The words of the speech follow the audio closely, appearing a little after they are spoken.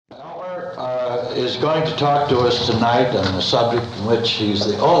is going to talk to us tonight on a subject in which he's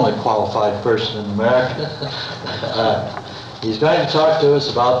the only qualified person in America. He's going to talk to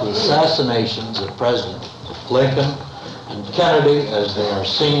us about the assassinations of President Lincoln and Kennedy as they are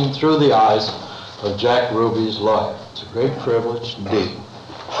seen through the eyes of Jack Ruby's lawyer. It's a great privilege indeed.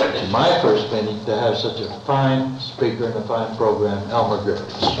 It's my first meeting to have such a fine speaker and a fine program, Elmer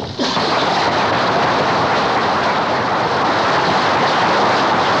Gertz.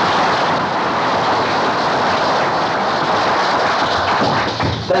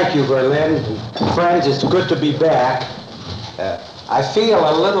 Thank you, Berlin. Friends, it's good to be back. I feel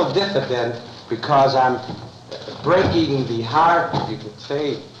a little diffident because I'm breaking the heart, you could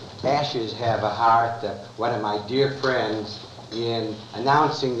say, ashes have a heart, one of my dear friends, in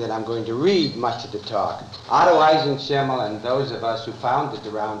announcing that I'm going to read much of the talk. Otto Eisenschimmel and those of us who founded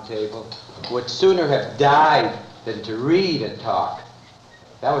the Round Table would sooner have died than to read a talk.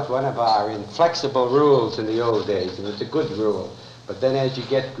 That was one of our inflexible rules in the old days, and it's a good rule. But then as you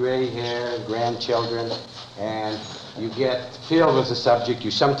get gray hair, grandchildren, and you get filled with the subject,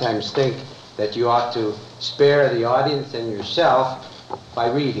 you sometimes think that you ought to spare the audience and yourself by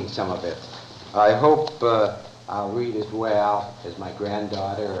reading some of it. I hope I'll read as well as my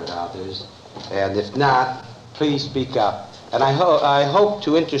granddaughter and others, and if not, please speak up. And I hope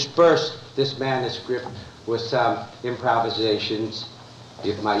to intersperse this manuscript with some improvisations,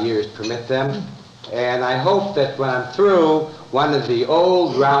 if my years permit them. And I hope that when I'm through, one of the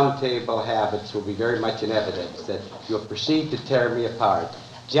old Round Table habits will be very much in evidence, that you'll proceed to tear me apart,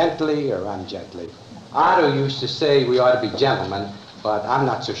 gently or ungently. Otto used to say we ought to be gentlemen, but I'm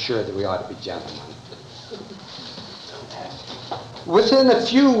not so sure that we ought to be gentlemen. Within a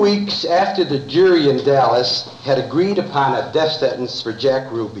few weeks after the jury in Dallas had agreed upon a death sentence for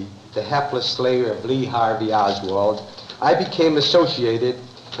Jack Ruby, the hapless slayer of Lee Harvey Oswald, I became associated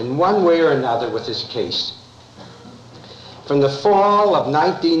in one way or another with his case. From the fall of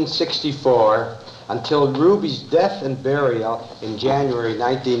 1964 until Ruby's death and burial in January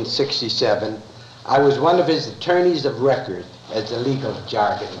 1967, I was one of his attorneys of record, as the legal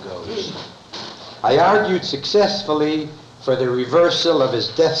jargon goes. I argued successfully for the reversal of his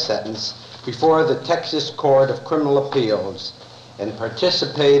death sentence before the Texas Court of Criminal Appeals and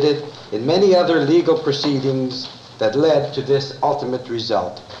participated in many other legal proceedings that led to this ultimate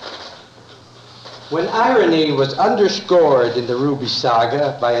result. When irony was underscored in the Ruby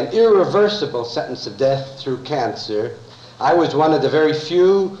saga by an irreversible sentence of death through cancer, I was one of the very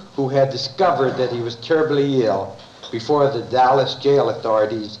few who had discovered that he was terribly ill before the Dallas jail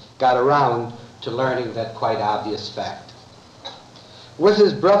authorities got around to learning that quite obvious fact. With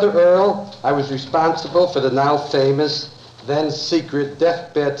his brother Earl, I was responsible for the now famous, then secret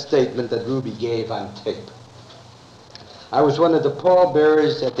deathbed statement that Ruby gave on tape. I was one of the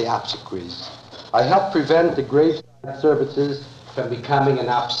pallbearers at the obsequies. I helped prevent the graveside services from becoming an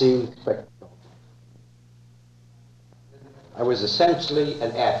obscene spectacle. I was essentially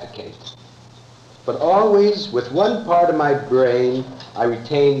an advocate. But always, with one part of my brain, I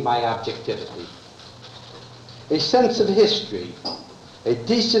retained my objectivity. A sense of history, a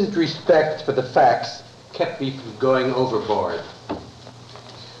decent respect for the facts kept me from going overboard.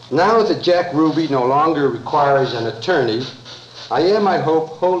 Now that Jack Ruby no longer requires an attorney, I am, I hope,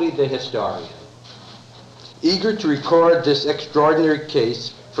 wholly the historian, eager to record this extraordinary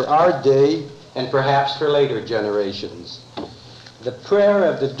case for our day and perhaps for later generations. The prayer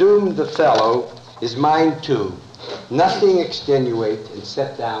of the doomed Othello is mine too. Nothing extenuate and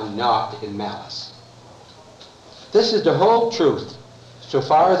set down naught in malice. This is the whole truth, so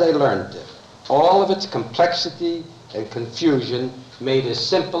far as I learned it, all of its complexity and confusion made as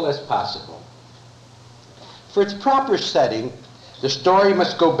simple as possible. For its proper setting, the story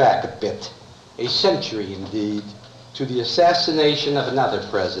must go back a bit, a century indeed, to the assassination of another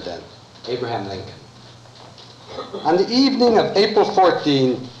president, Abraham Lincoln. On the evening of April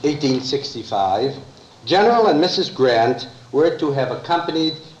 14, 1865, General and Mrs. Grant were to have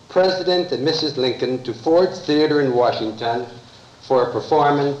accompanied President and Mrs. Lincoln to Ford's Theater in Washington for a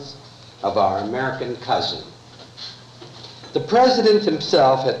performance of Our American Cousin. The president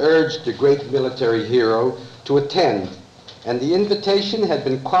himself had urged the great military hero to attend, and the invitation had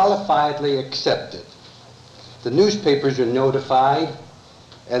been qualifiedly accepted. The newspapers were notified,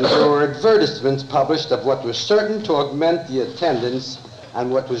 and there were advertisements published of what was certain to augment the attendance on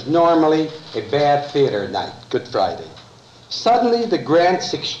what was normally a bad theater night, Good Friday. Suddenly, the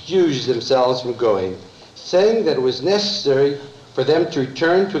Grants excused themselves from going, saying that it was necessary for them to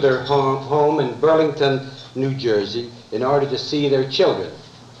return to their home in Burlington, New Jersey, in order to see their children.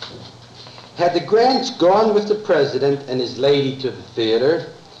 Had the Grants gone with the president and his lady to the theater,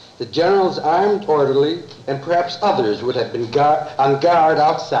 the general's armed orderly and perhaps others would have been on guard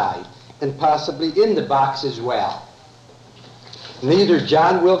outside and possibly in the box as well. Neither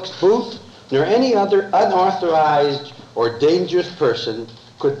John Wilkes Booth nor any other unauthorized or dangerous person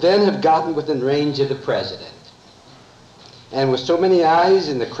could then have gotten within range of the president. And with so many eyes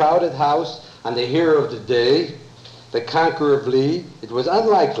in the crowded house on the hero of the day, the conqueror of Lee, it was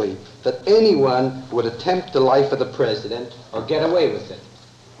unlikely that anyone would attempt the life of the president or get away with it.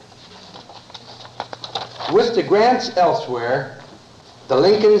 With the Grants elsewhere, the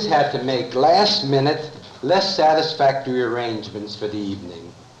Lincolns had to make last-minute, less satisfactory arrangements for the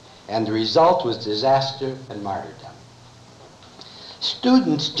evening, and the result was disaster and martyrdom.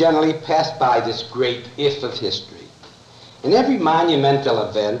 Students generally pass by this great if of history. In every monumental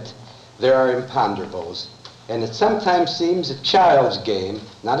event, there are imponderables, and it sometimes seems a child's game,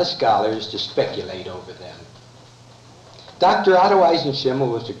 not a scholar's, to speculate over them. Dr. Otto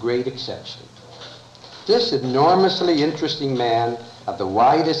Eisenschimmel was a great exception. This enormously interesting man of the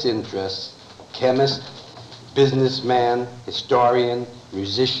widest interests, chemist, businessman, historian,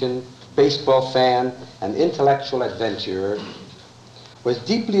 musician, baseball fan, and intellectual adventurer, was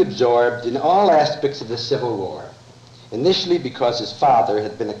deeply absorbed in all aspects of the Civil War, initially because his father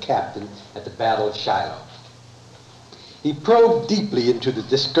had been a captain at the Battle of Shiloh. He probed deeply into the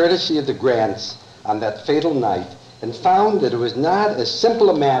discourtesy of the Grants on that fatal night and found that it was not as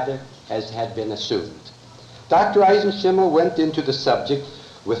simple a matter as had been assumed. Dr. Eisenschimmel went into the subject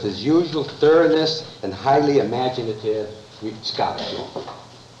with his usual thoroughness and highly imaginative scholarship.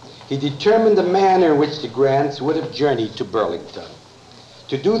 He determined the manner in which the Grants would have journeyed to Burlington.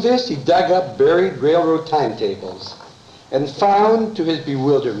 To do this, he dug up buried railroad timetables and found, to his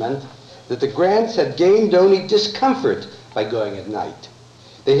bewilderment, that the Grants had gained only discomfort by going at night.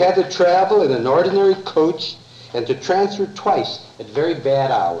 They had to travel in an ordinary coach and to transfer twice at very bad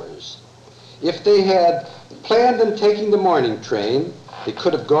hours. If they had planned on taking the morning train, they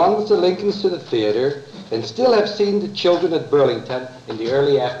could have gone with the Lincolns to the theater and still have seen the children at Burlington in the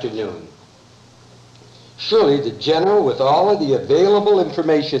early afternoon. Surely the general, with all of the available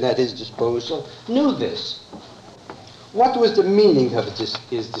information at his disposal, knew this. What was the meaning of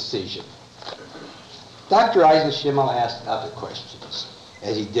his decision? Dr. Eisenschimmel asked other questions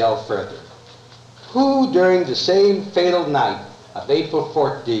as he delved further. Who, during the same fatal night of April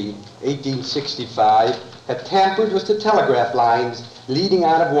 14, 1865, had tampered with the telegraph lines leading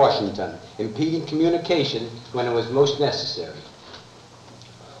out of Washington, impeding communication when it was most necessary?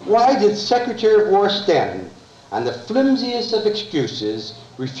 Why did Secretary of War Stanton, on the flimsiest of excuses,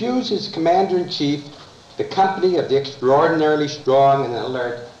 refuse his commander-in-chief the company of the extraordinarily strong and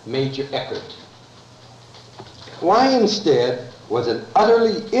alert Major Eckert? Why instead was an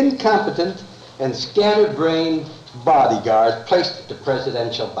utterly incompetent and scatterbrained bodyguard placed at the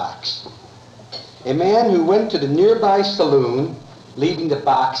presidential box? A man who went to the nearby saloon, leaving the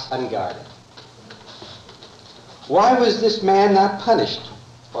box unguarded. Why was this man not punished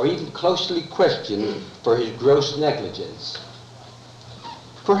or even closely questioned for his gross negligence?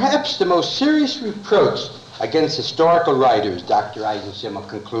 Perhaps the most serious reproach against historical writers, Dr. Eisenschimmel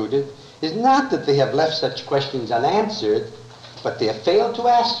concluded, is not that they have left such questions unanswered, but they have failed to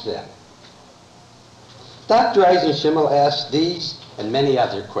ask them. Dr. Eisenschimmel asked these and many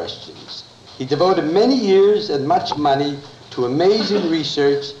other questions. He devoted many years and much money to amazing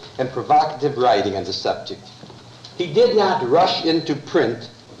research and provocative writing on the subject. He did not rush into print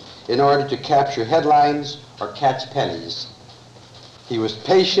in order to capture headlines or catch pennies. He was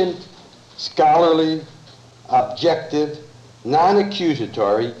patient, scholarly, objective,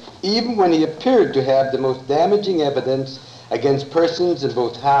 non-accusatory, even when he appeared to have the most damaging evidence against persons in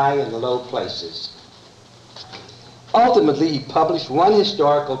both high and low places. Ultimately, he published one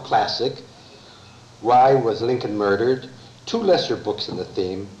historical classic, Why Was Lincoln Murdered?, two lesser books on the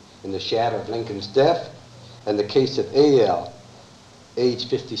theme, In the Shadow of Lincoln's Death and The Case of A.L., age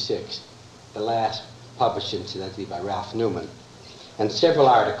 56, the last published incidentally by Ralph Newman, and several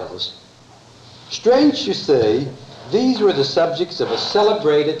articles. Strange to say, these were the subjects of a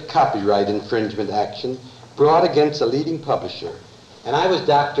celebrated copyright infringement action brought against a leading publisher, and I was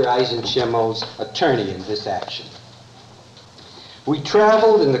Dr. Eisenschimmel's attorney in this action. We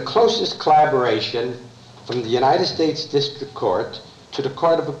traveled in the closest collaboration from the United States District Court to the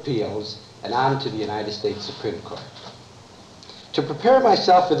Court of Appeals and on to the United States Supreme Court. To prepare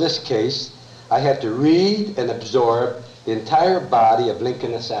myself for this case, I had to read and absorb the entire body of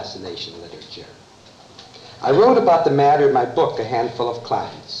Lincoln assassination literature. I wrote about the matter in my book, A Handful of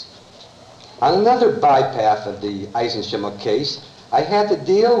Clients. On another bypath of the Eisenschimmel case, I had to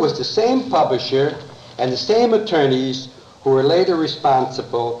deal with the same publisher and the same attorneys who were later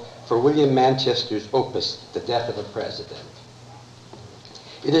responsible for William Manchester's opus, The Death of a President.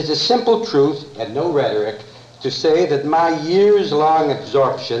 It is a simple truth and no rhetoric to say that my years-long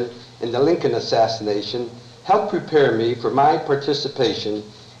absorption in the Lincoln assassination helped prepare me for my participation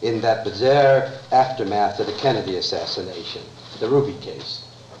in that bizarre aftermath of the Kennedy assassination, the Ruby case.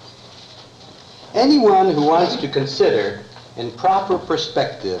 Anyone who wants to consider in proper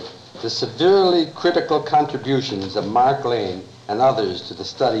perspective the severely critical contributions of Mark Lane and others to the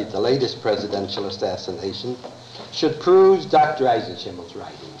study of the latest presidential assassination should peruse Dr. Eisenschimmel's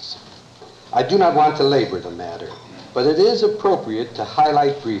writings. I do not want to labor the matter, but it is appropriate to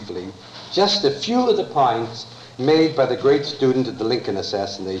highlight briefly just a few of the points made by the great student of the Lincoln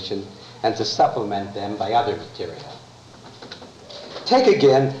assassination and to supplement them by other material. Take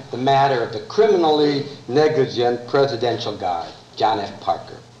again the matter of the criminally negligent presidential guard, John F.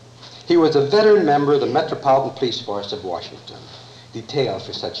 Parker. He was a veteran member of the Metropolitan Police Force of Washington, detailed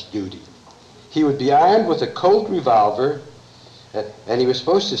for such duty. He would be armed with a Colt revolver, and he was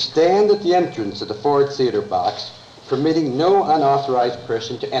supposed to stand at the entrance of the Ford Theater box, permitting no unauthorized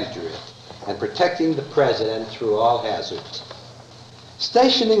person to enter it, and protecting the president through all hazards.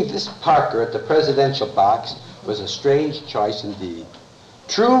 Stationing this Parker at the presidential box was a strange choice indeed.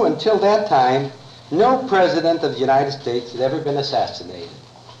 True, until that time, no president of the United States had ever been assassinated.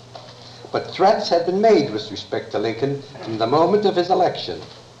 But threats had been made with respect to Lincoln from the moment of his election.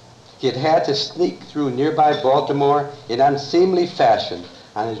 He had had to sneak through nearby Baltimore in unseemly fashion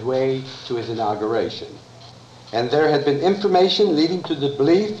on his way to his inauguration. And there had been information leading to the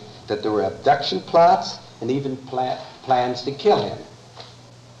belief that there were abduction plots and even plans to kill him.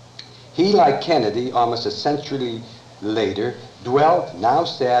 He, like Kennedy, almost a century later, dwelt, now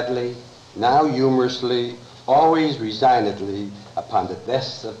sadly, now humorously, always resignedly, upon the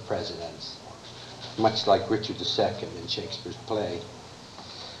deaths of presidents, much like Richard II in Shakespeare's play.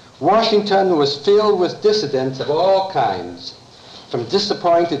 Washington was filled with dissidents of all kinds, from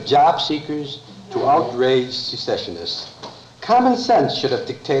disappointed job seekers to outraged secessionists. Common sense should have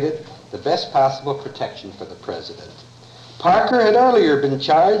dictated the best possible protection for the president. Parker had earlier been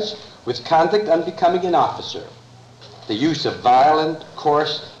charged with conduct unbecoming an officer, the use of violent,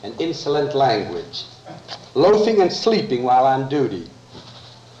 coarse, and insolent language, loafing and sleeping while on duty,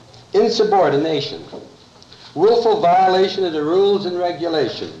 insubordination, willful violation of the rules and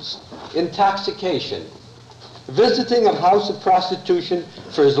regulations, intoxication, visiting a house of prostitution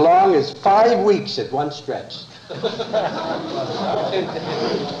for as long as 5 weeks at one stretch,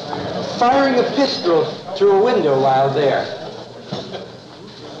 firing a pistol through a window while there,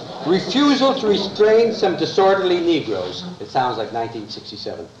 refusal to restrain some disorderly Negroes, it sounds like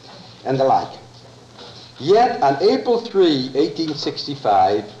 1967, and the like. Yet on April 3,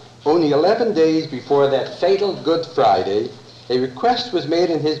 1865, only 11 days before that fatal Good Friday, a request was made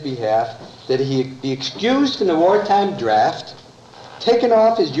in his behalf that he be excused from the wartime draft, taken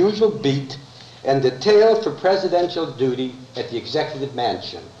off his usual beat, and detailed for presidential duty at the Executive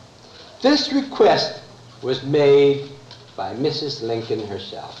Mansion. This request was made by Mrs. Lincoln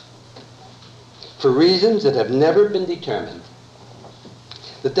herself, for reasons that have never been determined.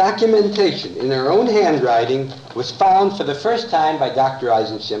 The documentation in her own handwriting was found for the first time by Dr.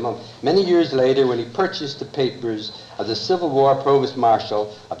 Eisenschimmel many years later when he purchased the papers of the Civil War Provost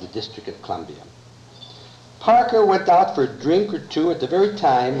Marshal of the District of Columbia. Parker went out for a drink or two at the very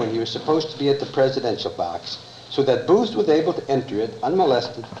time when he was supposed to be at the presidential box, so that Booth was able to enter it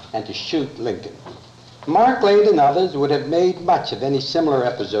unmolested and to shoot Lincoln. Mark Lane and others would have made much of any similar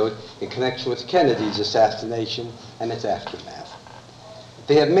episode in connection with Kennedy's assassination and its aftermath.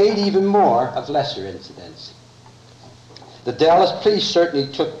 They have made even more of lesser incidents. The Dallas police certainly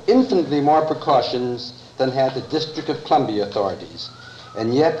took infinitely more precautions than had the District of Columbia authorities,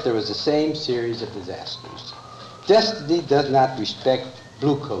 and yet there was the same series of disasters. Destiny does not respect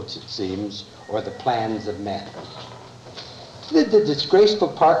bluecoats, it seems, or the plans of men. Did the disgraceful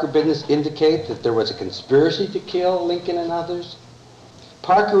Parker business indicate that there was a conspiracy to kill Lincoln and others?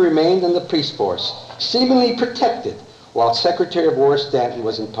 Parker remained in the police force, seemingly protected, while Secretary of War Stanton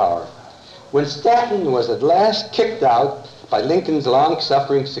was in power. When Stanton was at last kicked out by Lincoln's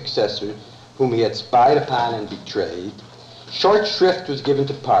long-suffering successor, whom he had spied upon and betrayed, short shrift was given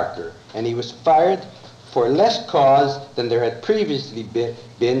to Parker, and he was fired for less cause than there had previously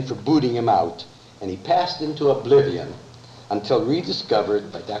been for booting him out, and he passed into oblivion until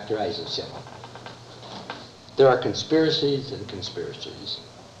rediscovered by Dr. Eisenschimmel. There are conspiracies and conspiracies.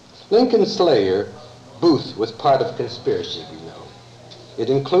 Lincoln's slayer, Booth, was part of conspiracy, we know. It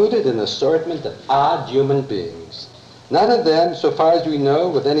included an assortment of odd human beings, none of them, so far as we know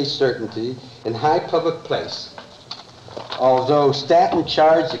with any certainty, in high public place. although Stanton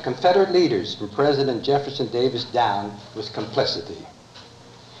charged the Confederate leaders from President Jefferson Davis down with complicity.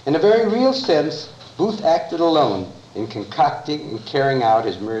 In a very real sense, Booth acted alone in concocting and carrying out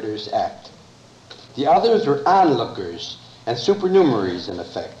his murderous act. The others were onlookers and supernumeraries, in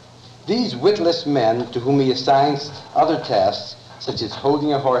effect. These witless men, to whom he assigns other tasks, such as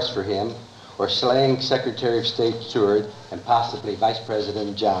holding a horse for him, or slaying Secretary of State Seward and possibly Vice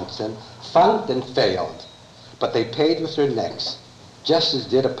President Johnson, funked and failed, but they paid with their necks, just as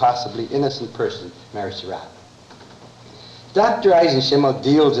did a possibly innocent person, Mary Surratt. Dr. Eisenschimmel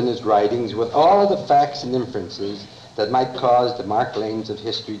deals in his writings with all the facts and inferences that might cause the Mark Lanes of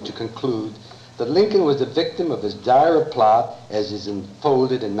history to conclude that Lincoln was the victim of as dire a plot as is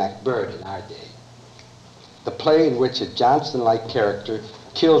enfolded in Macbeth in our day, the play in which a Johnson-like character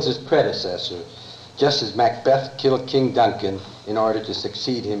kills his predecessor, just as Macbeth killed King Duncan in order to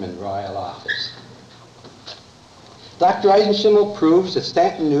succeed him in royal office. Dr. Eisenschimmel proves that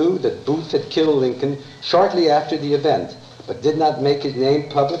Stanton knew that Booth had killed Lincoln shortly after the event, but did not make his name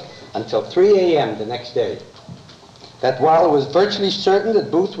public until 3 a.m. the next day. That while it was virtually certain that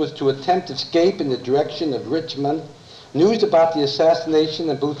Booth was to attempt escape in the direction of Richmond, news about the assassination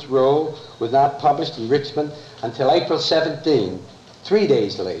and Booth's role was not published in Richmond until April 17, 3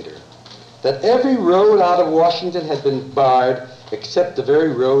 days later. That every road out of Washington had been barred except the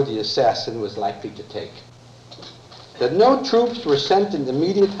very road the assassin was likely to take. That no troops were sent in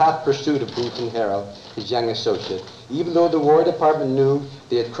immediate hot pursuit of Booth and Harold, his young associate, even though the War Department knew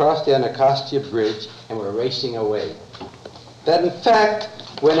they had crossed the Anacostia Bridge and were racing away. That in fact,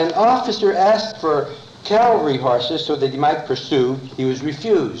 when an officer asked for cavalry horses so that he might pursue, he was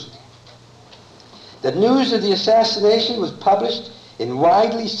refused. That news of the assassination was published in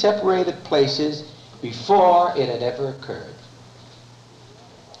widely separated places before it had ever occurred.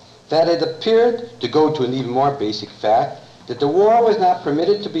 That it appeared, to go to an even more basic fact, that the war was not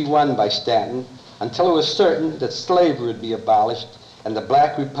permitted to be won by Stanton until it was certain that slavery would be abolished and the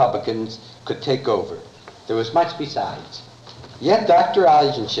black Republicans could take over. There was much besides. Yet Dr.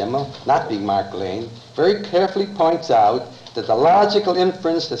 Eisenschimmel, not being Mark Lane, very carefully points out that the logical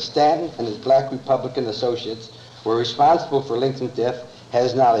inference that Stanton and his black Republican associates were responsible for Lincoln's death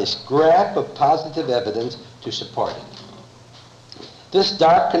has not a scrap of positive evidence to support it. This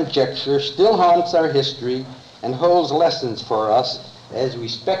dark conjecture still haunts our history and holds lessons for us as we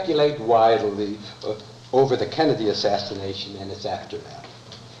speculate wildly over the Kennedy assassination and its aftermath.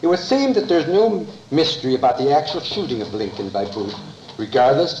 It would seem that there's no mystery about the actual shooting of Lincoln by Booth,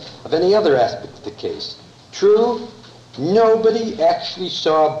 regardless of any other aspect of the case. True, nobody actually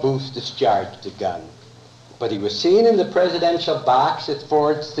saw Booth discharge the gun, but he was seen in the presidential box at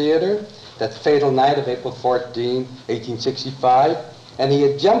Ford's Theater that fatal night of April 14, 1865, and he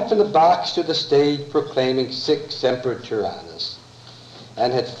had jumped from the box to the stage proclaiming "Sic Semper Tyrannis,"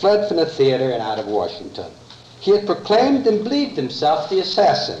 and had fled from the theater and out of Washington. He had proclaimed and believed himself the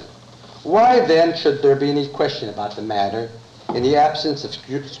assassin. Why then should there be any question about the matter in the absence of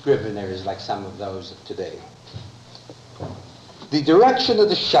scrivener's like some of those of today? The direction of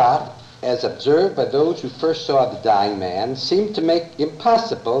the shot, as observed by those who first saw the dying man, seemed to make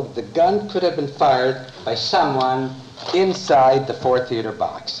impossible that the gun could have been fired by someone inside the Ford Theater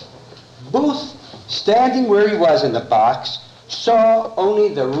box. Booth, standing where he was in the box, saw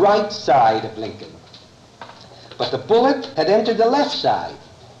only the right side of Lincoln. But the bullet had entered the left side,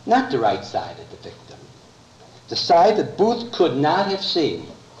 not the right side of the victim, the side that Booth could not have seen.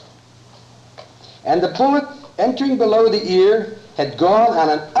 And the bullet, entering below the ear, had gone on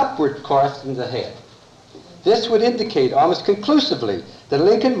an upward course in the head. This would indicate almost conclusively that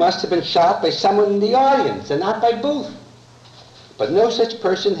Lincoln must have been shot by someone in the audience and not by Booth. But no such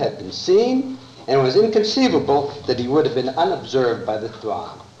person had been seen, and it was inconceivable that he would have been unobserved by the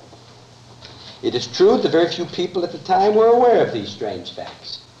throng. It is true that very few people at the time were aware of these strange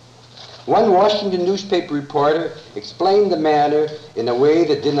facts. One Washington newspaper reporter explained the matter in a way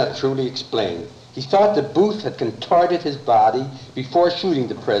that did not truly explain. He thought that Booth had contorted his body before shooting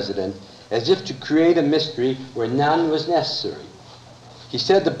the president, as if to create a mystery where none was necessary. He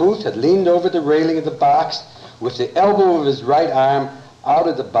said that Booth had leaned over the railing of the box with the elbow of his right arm out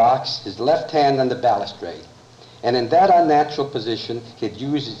of the box, his left hand on the balustrade. And in that unnatural position, he had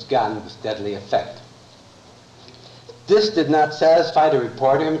used his gun with deadly effect. This did not satisfy the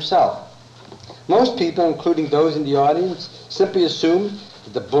reporter himself. Most people, including those in the audience, simply assumed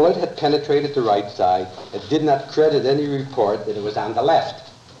that the bullet had penetrated the right side and did not credit any report that it was on the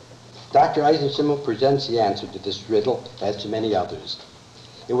left. Dr. Eisenschimmel presents the answer to this riddle, as to many others.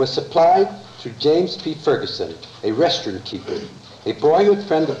 It was supplied through James P. Ferguson, a restaurant keeper. a boyhood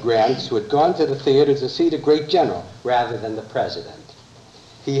friend of Grant's who had gone to the theater to see the great general rather than the president.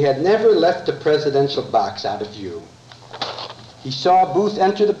 He had never left the presidential box out of view. He saw Booth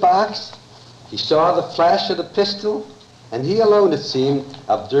enter the box, he saw the flash of the pistol, and he alone, it seemed,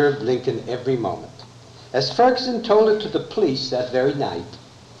 observed Lincoln every moment. As Ferguson told it to the police that very night,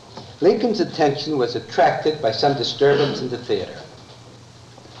 Lincoln's attention was attracted by some disturbance in the theater.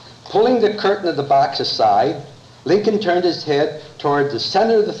 Pulling the curtain of the box aside, Lincoln turned his head toward the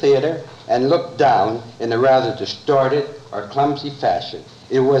center of the theater and looked down in a rather distorted or clumsy fashion.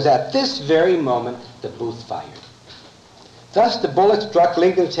 It was at this very moment that Booth fired. Thus the bullet struck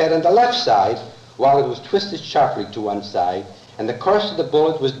Lincoln's head on the left side, while it was twisted sharply to one side, and the course of the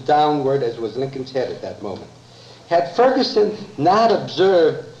bullet was downward, as was Lincoln's head at that moment. Had Ferguson not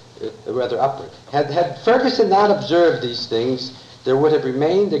observed, upward, had Ferguson not observed these things, there would have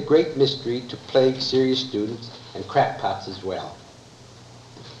remained a great mystery to plague serious students and crackpots as well.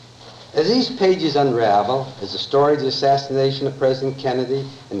 As these pages unravel, as the story of the assassination of President Kennedy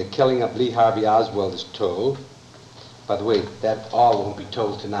and the killing of Lee Harvey Oswald is told, by the way, that all won't be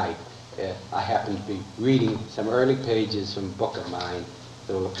told tonight. I happen to be reading some early pages from a book of mine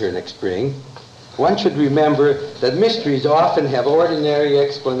that will appear next spring. One should remember that mysteries often have ordinary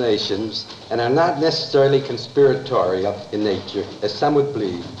explanations and are not necessarily conspiratorial in nature, as some would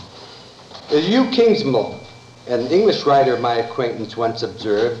believe. As Hugh Kingsmill, an English writer of my acquaintance, once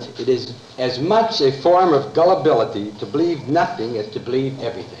observed, it is as much a form of gullibility to believe nothing as to believe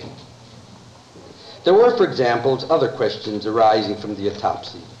everything. There were, for example, other questions arising from the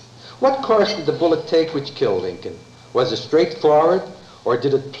autopsy. What course did the bullet take which killed Lincoln? Was it straightforward, or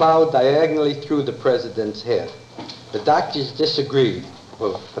did it plow diagonally through the president's head? The doctors disagreed,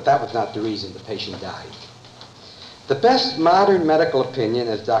 but that was not the reason the patient died. The best modern medical opinion,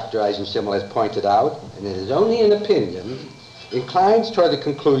 as Dr. Eisenschimmel has pointed out, and it is only an opinion, inclines toward the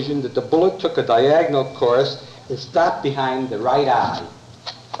conclusion that the bullet took a diagonal course and stopped behind the right eye.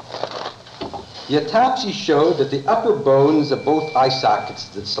 The autopsy showed that the upper bones of both eye sockets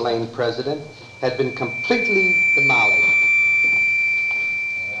of the slain president had been completely demolished.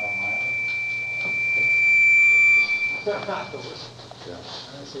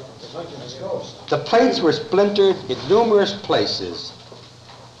 The plates were splintered in numerous places.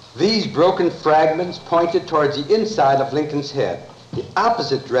 These broken fragments pointed towards the inside of Lincoln's head, the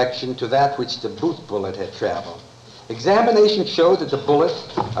opposite direction to that which the Booth bullet had traveled. Examination showed that the bullet,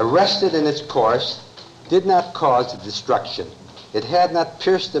 arrested in its course, did not cause the destruction. It had not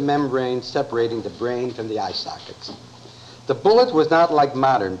pierced the membrane separating the brain from the eye sockets. The bullet was not like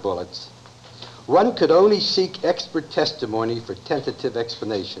modern bullets. One could only seek expert testimony for tentative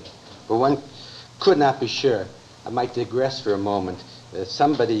explanation, but one could not be sure. I might digress for a moment.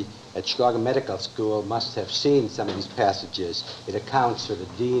 Somebody at Chicago Medical School must have seen some of these passages. It accounts for the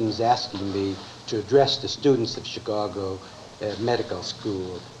deans asking me to address the students of Chicago Medical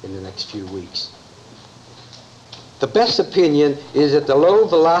School in the next few weeks. The best opinion is that the low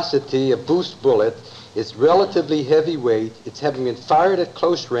velocity of Booth's bullet, its relatively heavy weight, its having been fired at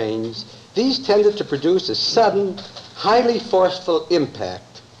close range, these tended to produce a sudden, highly forceful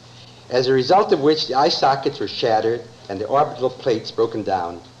impact, as a result of which the eye sockets were shattered and the orbital plates broken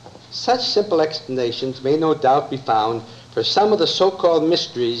down. Such simple explanations may no doubt be found for some of the so-called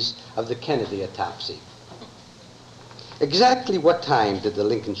mysteries of the Kennedy autopsy. Exactly what time did the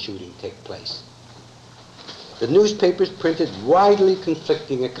Lincoln shooting take place? The newspapers printed widely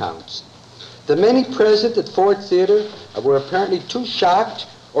conflicting accounts. The many present at Ford Theater were apparently too shocked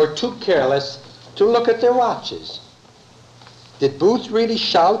or too careless to look at their watches. Did Booth really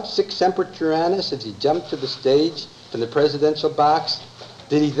shout "Sic Semper Tyrannis" as he jumped to the stage from the presidential box?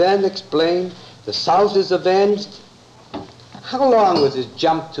 Did he then explain, "The South is avenged"? How long was his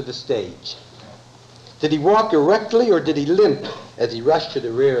jump to the stage? Did he walk erectly or did he limp as he rushed to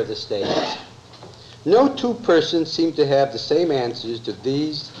the rear of the stage? No two persons seem to have the same answers to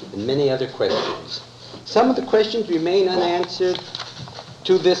these and many other questions. Some of the questions remain unanswered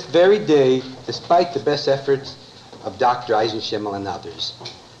to this very day, despite the best efforts of Dr. Eisenschimmel and others.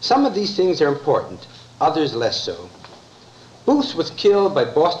 Some of these things are important, others less so. Booth was killed by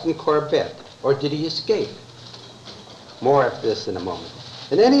Boston Corbett, or did he escape? More of this in a moment.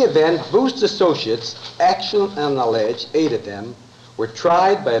 In any event, Booth's associates, actual and alleged, 8 of them, were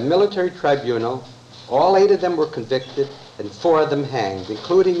tried by a military tribunal. All 8 of them were convicted, and 4 of them hanged,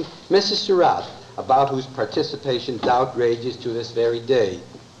 including Mrs. Surratt, about whose participation doubt rages to this very day.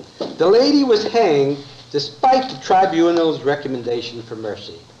 The lady was hanged despite the tribunal's recommendation for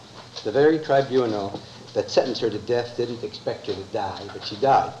mercy. The very tribunal that sentenced her to death didn't expect her to die, but she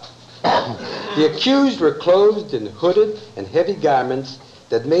died. The accused were clothed in hooded and heavy garments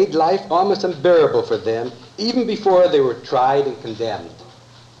that made life almost unbearable for them even before they were tried and condemned.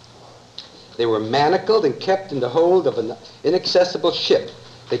 They were manacled and kept in the hold of an inaccessible ship.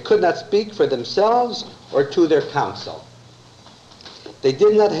 They could not speak for themselves or to their counsel. They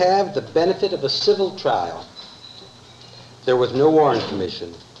did not have the benefit of a civil trial. There was no Warren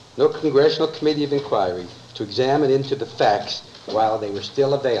Commission, no Congressional Committee of Inquiry to examine into the facts while they were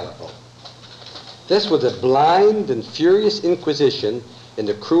still available. This was a blind and furious inquisition in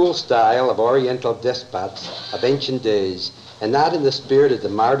the cruel style of Oriental despots of ancient days, and not in the spirit of the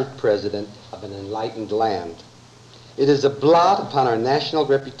martyred president of an enlightened land. It is a blot upon our national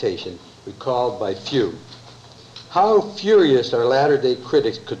reputation, recalled by few. How furious our latter-day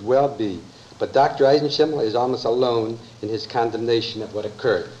critics could well be, but Dr. Eisenschimmel is almost alone in his condemnation of what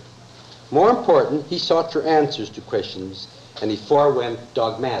occurred. More important, he sought for answers to questions, and he forewent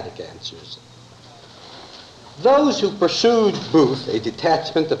dogmatic answers. Those who pursued Booth, a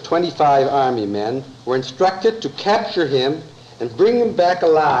detachment of 25 Army men, were instructed to capture him and bring him back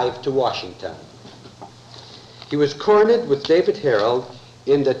alive to Washington. He was cornered with David Harold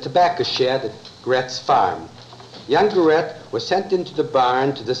in the tobacco shed at Gertz's farm. Young Gertz was sent into the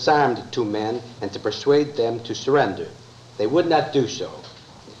barn to disarm the two men and to persuade them to surrender. They would not do so.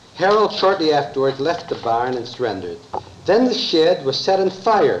 Harold shortly afterwards left the barn and surrendered. Then the shed was set on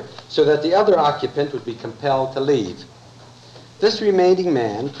fire so that the other occupant would be compelled to leave. This remaining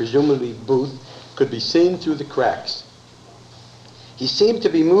man, presumably Booth, could be seen through the cracks. He seemed to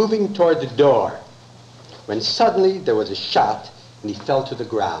be moving toward the door when suddenly there was a shot and he fell to the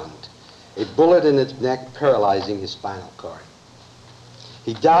ground, a bullet in his neck paralyzing his spinal cord.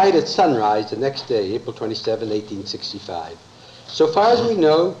 He died at sunrise the next day, April 27, 1865. So far as we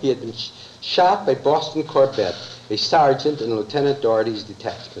know, he had been shot by Boston Corbett, a sergeant in Lieutenant Doherty's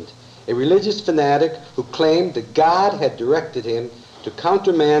detachment, a religious fanatic who claimed that God had directed him to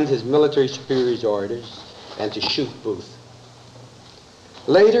countermand his military superior's orders and to shoot Booth.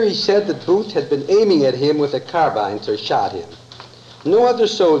 Later, he said that Booth had been aiming at him with a carbine, so he shot him. No other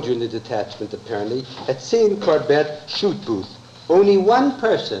soldier in the detachment, apparently, had seen Corbett shoot Booth. Only one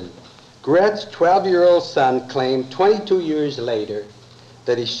person, Gertz's 12-year-old son, claimed 22 years later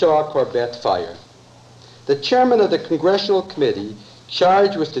that he saw Corbett fire. The chairman of the Congressional Committee,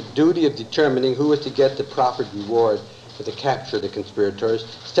 charged with the duty of determining who was to get the proffered reward for the capture of the conspirators,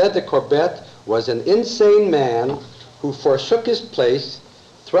 said that Corbett was an insane man who forsook his place,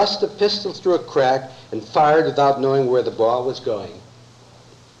 thrust the pistol through a crack, and fired without knowing where the ball was going.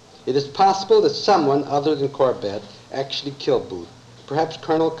 It is possible that someone other than Corbett actually killed Booth, perhaps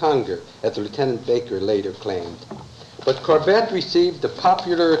Colonel Conger, as Lieutenant Baker later claimed. But Corbett received the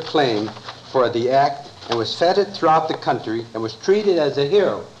popular acclaim for the act and was feted throughout the country and was treated as a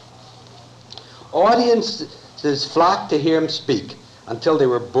hero. Audiences flocked to hear him speak until they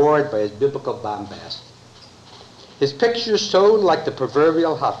were bored by his biblical bombast. His pictures sold like the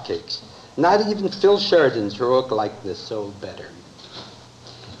proverbial hotcakes. Not even Phil Sheridan's heroic likeness sold better.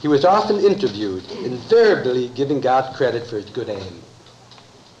 He was often interviewed, invariably giving God credit for his good aim.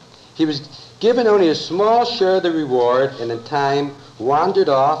 He was given only a small share of the reward and in time wandered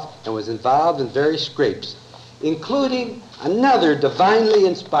off and was involved in various scrapes, including another divinely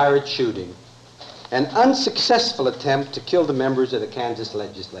inspired shooting, an unsuccessful attempt to kill the members of the Kansas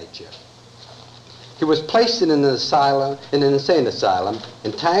legislature. He was placed in an insane asylum,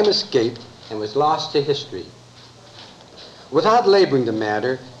 in time escaped, and was lost to history. Without laboring the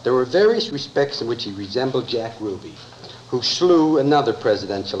matter, there were various respects in which he resembled Jack Ruby, who slew another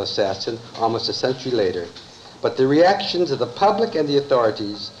presidential assassin almost a century later. But the reactions of the public and the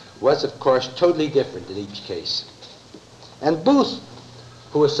authorities was, of course, totally different in each case. And Booth,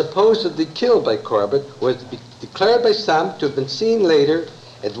 who was supposedly killed by Corbett, was declared by some to have been seen later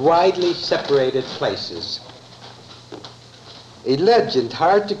at widely separated places. A legend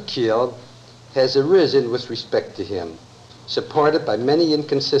hard to kill has arisen with respect to him, supported by many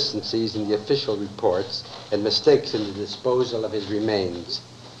inconsistencies in the official reports and mistakes in the disposal of his remains.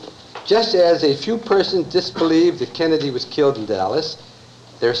 Just as a few persons disbelieved that Kennedy was killed in Dallas,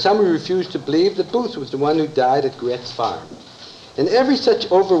 there are some who refuse to believe that Booth was the one who died at Gertz's farm. In every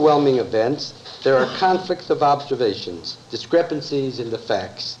such overwhelming events, there are conflicts of observations, discrepancies in the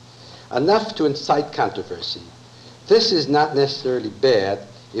facts, enough to incite controversy. This is not necessarily bad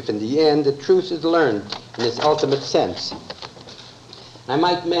if in the end the truth is learned in its ultimate sense. I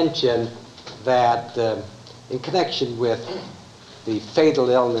might mention that in connection with the fatal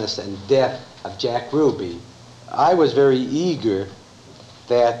illness and death of Jack Ruby, I was very eager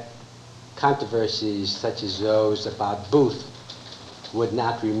that controversies such as those about Booth would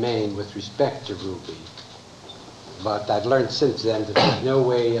not remain with respect to Ruby. But I've learned since then that there's no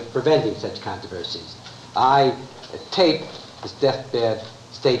way of preventing such controversies. I taped this deathbed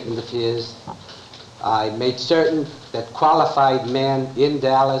statement of his. I made certain that qualified men in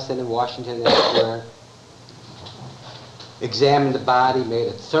Dallas and in Washington and elsewhere examined the body, made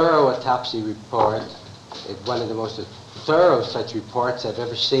a thorough autopsy report. It's one of the most thorough such reports I've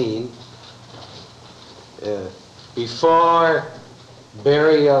ever seen. Before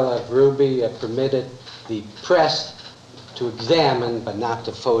burial of Ruby, permitted the press to examine but not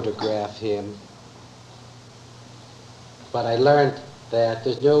to photograph him. But I learned that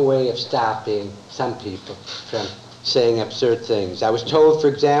there's no way of stopping some people from saying absurd things. I was told, for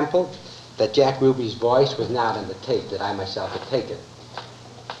example, that Jack Ruby's voice was not on the tape that I myself had taken.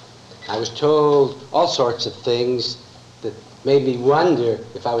 I was told all sorts of things that made me wonder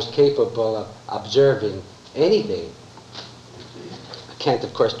if I was capable of observing anything. I can't,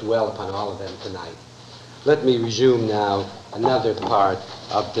 of course, dwell upon all of them tonight. Let me resume now another part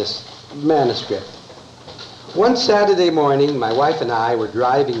of this manuscript. One Saturday morning, my wife and I were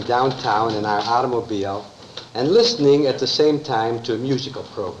driving downtown in our automobile and listening at the same time to a musical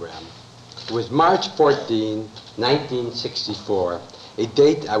program. It was March 14, 1964, a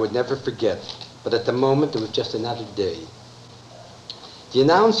date I would never forget, but at the moment it was just another day. The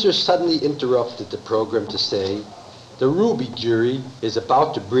announcer suddenly interrupted the program to say, "The Ruby jury is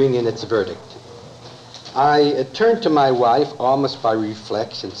about to bring in its verdict." I turned to my wife almost by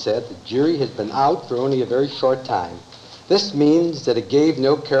reflex and said, "The jury has been out for only a very short time. This means that it gave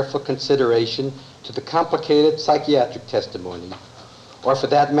no careful consideration to the complicated psychiatric testimony, or for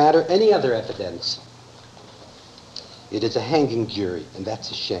that matter, any other evidence. It is a hanging jury, and that's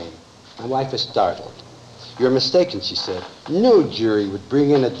a shame." My wife was startled. "You're mistaken," she said. "No jury would bring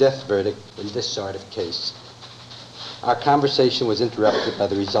in a death verdict in this sort of case." Our conversation was interrupted by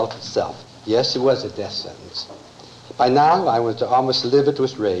the result itself. Yes, it was a death sentence. By now, I was almost livid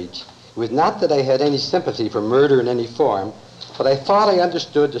with rage. It was not that I had any sympathy for murder in any form, but I thought I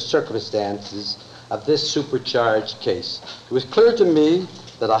understood the circumstances of this supercharged case. It was clear to me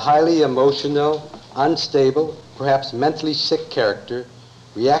that a highly emotional, unstable, perhaps mentally sick character,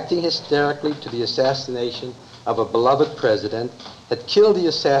 reacting hysterically to the assassination of a beloved president, had killed the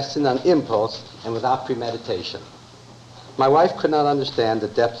assassin on impulse and without premeditation. My wife could not understand the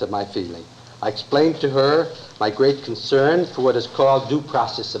depth of my feeling. I explained to her my great concern for what is called due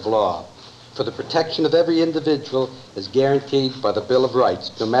process of law, for the protection of every individual as guaranteed by the Bill of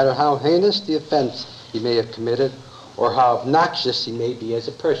Rights, no matter how heinous the offense he may have committed or how obnoxious he may be as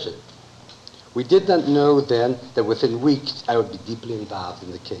a person. We did not know then that within weeks I would be deeply involved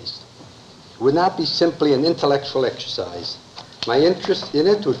in the case. It would not be simply an intellectual exercise. My interest in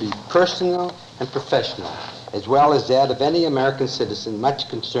it would be personal and professional, as well as that of any American citizen much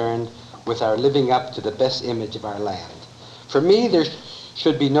concerned with our living up to the best image of our land. For me, there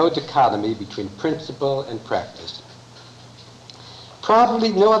should be no dichotomy between principle and practice. Probably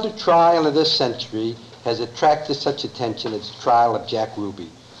no other trial in this century has attracted such attention as the trial of Jack Ruby,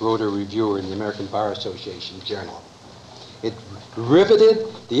 wrote a reviewer in the American Bar Association Journal. It riveted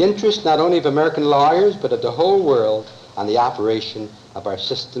the interest not only of American lawyers, but of the whole world on the operation of our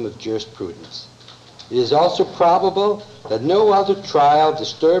system of jurisprudence. It is also probable that no other trial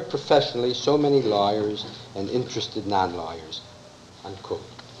disturbed professionally so many lawyers and interested non-lawyers." Unquote.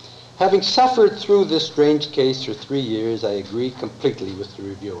 Having suffered through this strange case for 3 years, I agree completely with the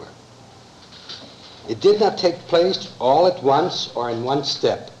reviewer. It did not take place all at once or in one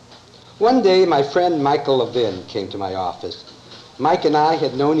step. One day, my friend Michael Levin came to my office. Mike and I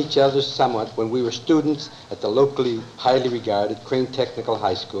had known each other somewhat when we were students at the locally highly regarded Crane Technical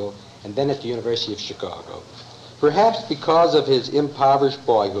High School and then at the University of Chicago. Perhaps because of his impoverished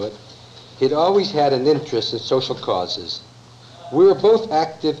boyhood, he'd always had an interest in social causes. We were both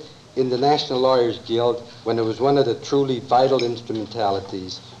active in the National Lawyers Guild when it was one of the truly vital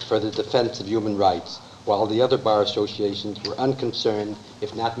instrumentalities for the defense of human rights, while the other bar associations were unconcerned,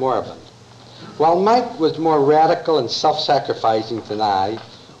 if not moribund. While Mike was more radical and self-sacrificing than I,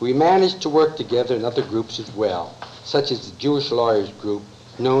 we managed to work together in other groups as well, such as the Jewish Lawyers Group,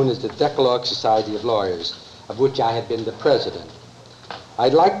 known as the Decalogue Society of Lawyers, of which I had been the president. I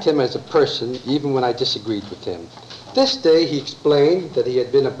liked him as a person, even when I disagreed with him. This day he explained that he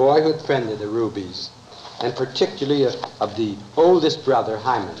had been a boyhood friend of the Rubys, and particularly of the oldest brother,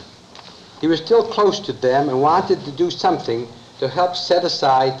 Hyman. He was still close to them and wanted to do something to help set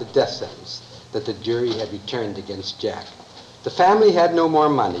aside the death sentence that the jury had returned against Jack. The family had no more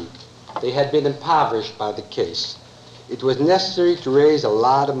money. They had been impoverished by the case. It was necessary to raise a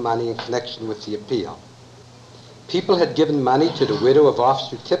lot of money in connection with the appeal. People had given money to the widow of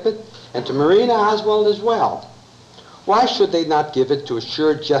Officer Tippit and to Marina Oswald as well. Why should they not give it to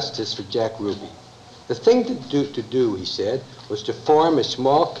assure justice for Jack Ruby? The thing to do, he said, was to form a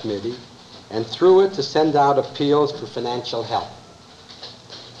small committee and through it to send out appeals for financial help.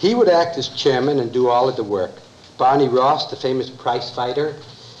 He would act as chairman and do all of the work. Barney Ross, the famous prize fighter,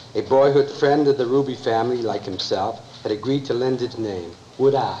 a boyhood friend of the Ruby family like himself, had agreed to lend his name.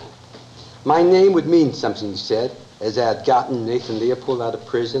 Would I? My name would mean something, he said, as I had gotten Nathan Leopold out of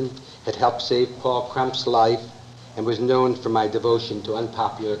prison, had helped save Paul Crump's life, and was known for my devotion to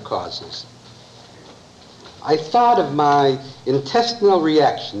unpopular causes. I thought of my intestinal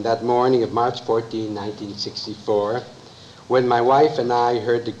reaction that morning of March 14, 1964, when my wife and I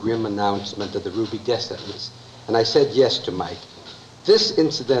heard the grim announcement of the Ruby death sentence, and I said yes to Mike. This,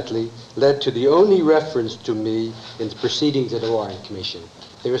 incidentally, led to the only reference to me in the proceedings of the Warren Commission.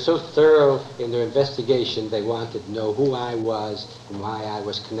 They were so thorough in their investigation, they wanted to know who I was and why I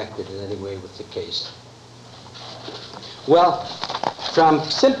was connected in any way with the case. Well, from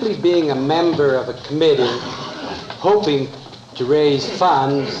simply being a member of a committee hoping to raise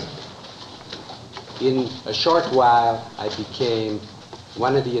funds, in a short while I became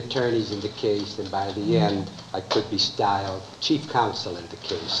one of the attorneys in the case, and by the end I could be styled chief counsel in the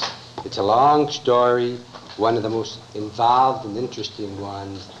case. It's a long story, one of the most involved and interesting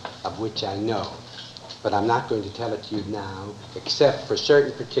ones of which I know. But I'm not going to tell it to you now, except for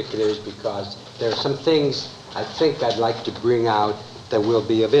certain particulars, because there are some things I think I'd like to bring out that will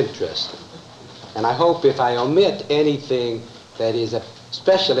be of interest. And I hope if I omit anything that is of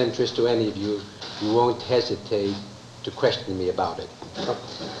special interest to any of you, you won't hesitate to question me about it.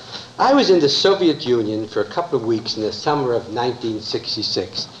 I was in the Soviet Union for a couple of weeks in the summer of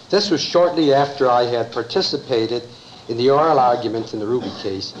 1966. This was shortly after I had participated in the oral arguments in the Ruby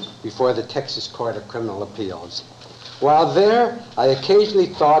case before the Texas Court of Criminal Appeals. While there, I occasionally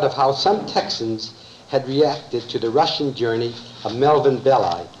thought of how some Texans had reacted to the Russian journey of Melvin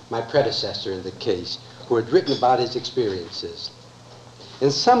Belli, my predecessor in the case, who had written about his experiences.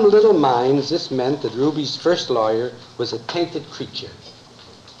 In some little minds, this meant that Ruby's first lawyer was a tainted creature.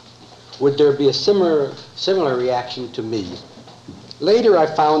 Would there be a similar reaction to me? Later, I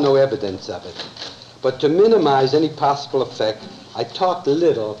found no evidence of it. But to minimize any possible effect, I talked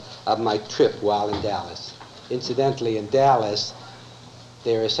little of my trip while in Dallas. Incidentally, in Dallas,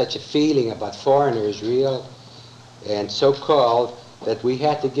 there is such a feeling about foreigners, real and so-called, that we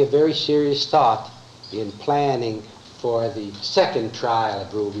had to give very serious thought in planning for the second trial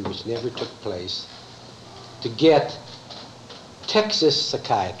of Ruby, which never took place, to get Texas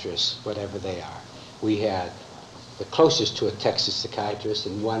psychiatrists, whatever they are. We had the closest to a Texas psychiatrist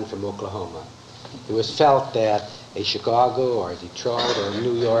and one from Oklahoma. It was felt that a Chicago or a Detroit or a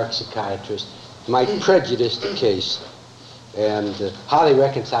New York psychiatrist might prejudice the case. And how they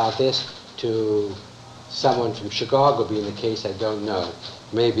reconciled this to someone from Chicago being the case, I don't know.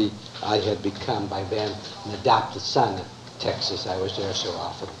 Maybe I had become by then an adopted son of Texas. I was there so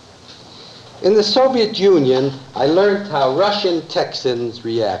often. In the Soviet Union, I learned how Russian Texans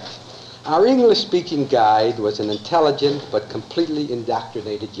react. Our English-speaking guide was an intelligent but completely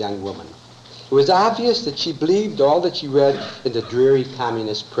indoctrinated young woman. It was obvious that she believed all that she read in the dreary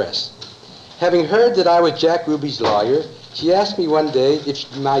communist press. Having heard that I was Jack Ruby's lawyer, she asked me one day if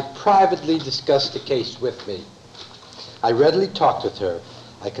she might privately discuss the case with me. I readily talked with her.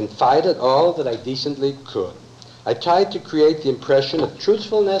 I confided all that I decently could. I tried to create the impression of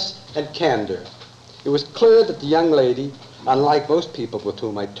truthfulness and candor. It was clear that the young lady, unlike most people with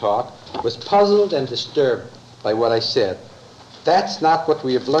whom I talked, was puzzled and disturbed by what I said. "That's not what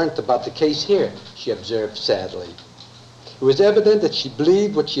we have learned about the case here," she observed sadly. It was evident that she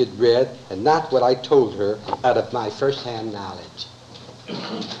believed what she had read and not what I told her out of my first-hand knowledge.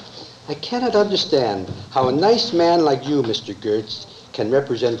 "I cannot understand how a nice man like you, Mr. Gertz, can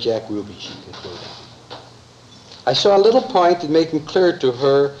represent Jack Ruby," she concluded. I saw little point in making clear to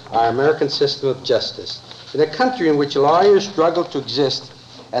her our American system of justice. In a country in which lawyers struggle to exist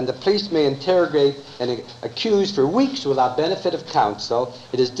and the police may interrogate an accused for weeks without benefit of counsel,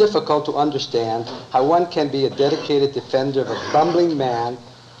 it is difficult to understand how one can be a dedicated defender of a bumbling man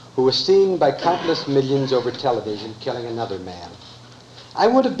who was seen by countless millions over television killing another man. I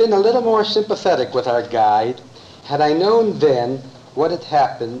would have been a little more sympathetic with our guide had I known then what had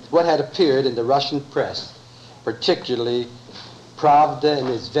happened, what had appeared in the Russian press, particularly Pravda and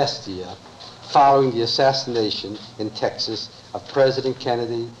Izvestia, following the assassination in Texas of President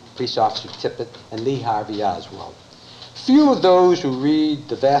Kennedy, Police Officer Tippit, and Lee Harvey Oswald. Few of those who read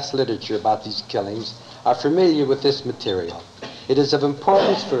the vast literature about these killings are familiar with this material. It is of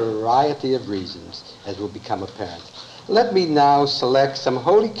importance for a variety of reasons, as will become apparent. Let me now select some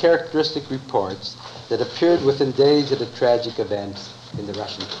wholly characteristic reports that appeared within days of the tragic events in the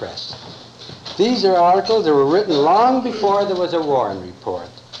Russian press. These are articles that were written long before there was a Warren report,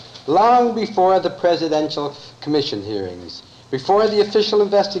 long before the presidential commission hearings, before the official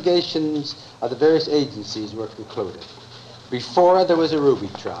investigations of the various agencies were concluded, before there was a Ruby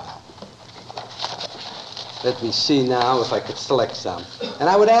trial. Let me see now if I could select some. And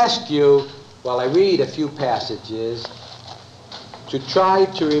I would ask you, while I read a few passages, to try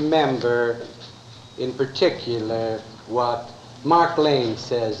to remember in particular what Mark Lane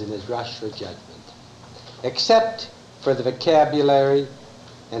says in his Rush for Judgment. Except for the vocabulary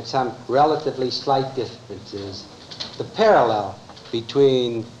and some relatively slight differences, the parallel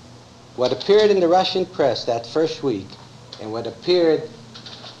between what appeared in the Russian press that first week and what appeared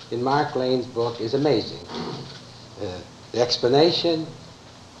in Mark Lane's book is amazing. The explanation,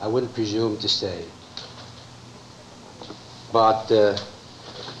 I wouldn't presume to say. But the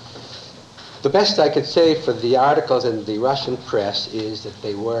best I could say for the articles in the Russian press is that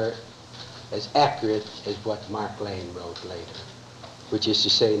they were as accurate as what Mark Lane wrote later, which is to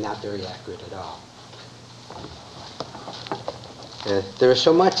say, not very accurate at all. There is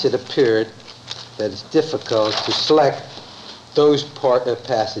so much that appeared that it's difficult to select those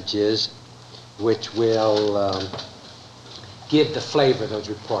passages which will give the flavor of those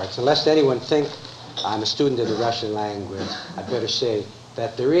reports. Unless anyone think I'm a student of the Russian language, I'd better say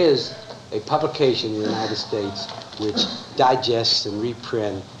that there is a publication in the United States which digests and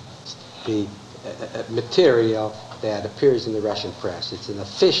reprints the material that appears in the Russian press. It's an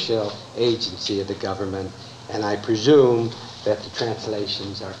official agency of the government, and I presume that the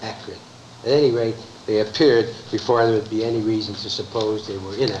translations are accurate. At any rate, they appeared before there would be any reason to suppose they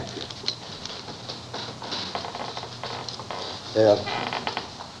were inaccurate.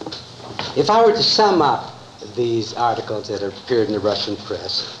 If I were to sum up these articles that appeared in the Russian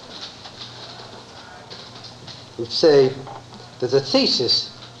press, I would say that the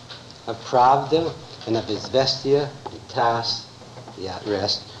thesis of Pravda and of Izvestia and TASS, the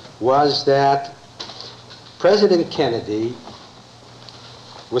rest, was that President Kennedy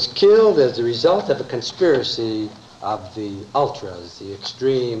was killed as a result of a conspiracy of the ultras, the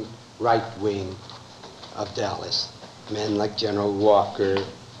extreme right wing of Dallas, men like General Walker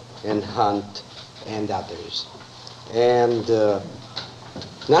and Hunt and others. And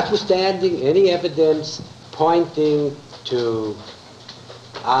notwithstanding any evidence pointing to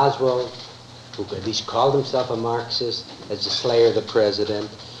Oswald, who at least called himself a Marxist, as the slayer of the president,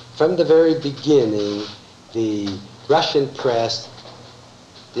 from the very beginning, the Russian press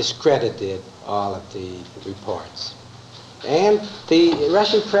discredited all of the reports. And the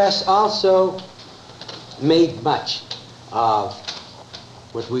Russian press also made much of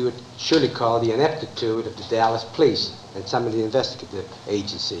what we would surely call the ineptitude of the Dallas police and some of the investigative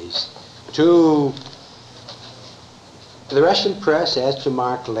agencies. To the Russian press, as to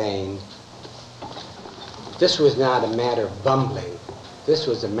Mark Lane, this was not a matter of bumbling. This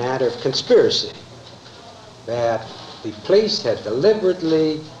was a matter of conspiracy, that the police had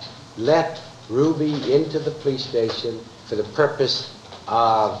deliberately let Ruby into the police station for the purpose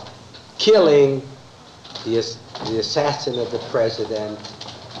of killing the assassin of the president,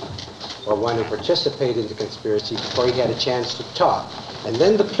 or one who participated in the conspiracy, before he had a chance to talk. And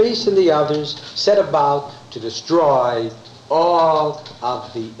then the police and the others set about to destroy all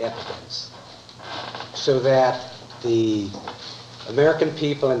of the evidence, so that the American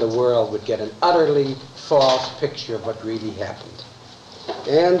people and the world would get an utterly false picture of what really happened.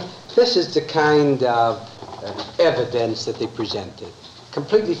 And this is the kind of evidence that they presented.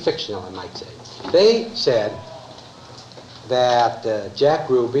 Completely fictional, I might say. They said that Jack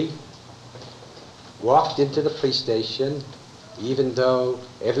Ruby walked into the police station even though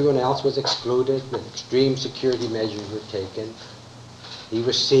everyone else was excluded and extreme security measures were taken. He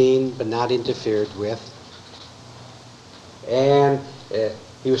was seen but not interfered with. And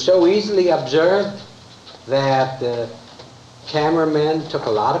he was so easily observed that cameramen took a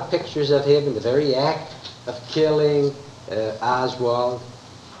lot of pictures of him in the very act of killing Oswald,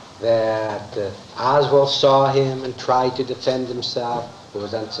 that Oswald saw him and tried to defend himself, but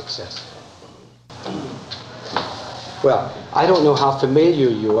was unsuccessful. Well, I don't know how familiar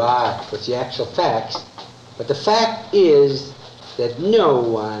you are with the actual facts, but the fact is that no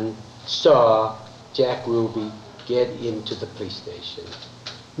one saw Jack Ruby get into the police station.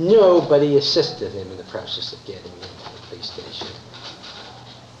 Nobody assisted him in the process of getting into the police station.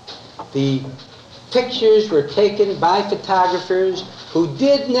 The pictures were taken by photographers who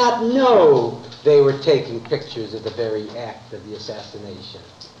did not know they were taking pictures of the very act of the assassination.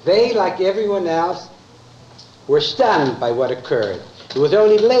 They, like everyone else, were stunned by what occurred. It was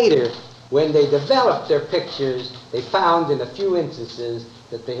only later, when they developed their pictures, they found in a few instances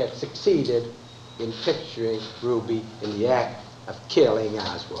that they had succeeded in picturing Ruby in the act of killing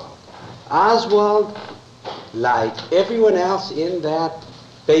Oswald. Oswald, like everyone else in that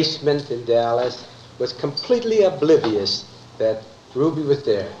basement in Dallas, was completely oblivious that Ruby was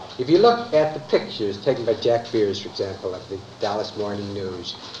there. If you look at the pictures taken by Jack Beers, for example, of the Dallas Morning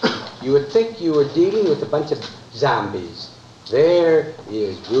News, you would think you were dealing with a bunch of zombies. There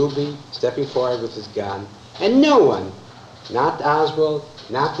is Ruby stepping forward with his gun, and no one, not Oswald,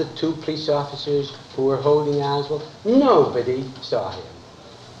 not the two police officers who were holding Oswald, nobody saw him.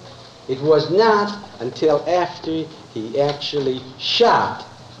 It was not until after he actually shot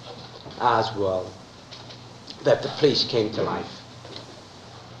Oswald that the police came to life.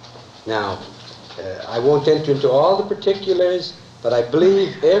 Now, I won't enter into all the particulars, but I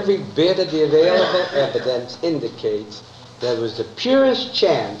believe every bit of the available evidence indicates there was the purest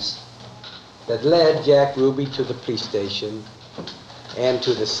chance that led Jack Ruby to the police station and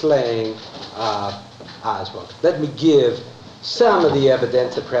to the slaying of Oswald. Let me give some of the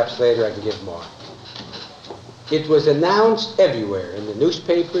evidence, and perhaps later I can give more. It was announced everywhere, in the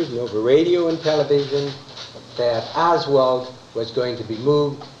newspapers and over radio and television, that Oswald was going to be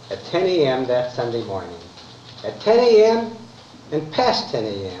moved at 10 a.m. that Sunday morning. At 10 a.m. and past 10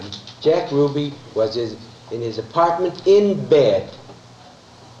 a.m., Jack Ruby was in his apartment in bed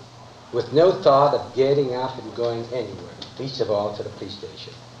with no thought of getting up and going anywhere, least of all to the police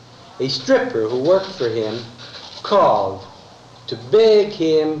station. A stripper who worked for him called to beg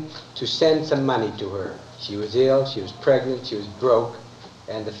him to send some money to her. She was ill, she was pregnant, she was broke,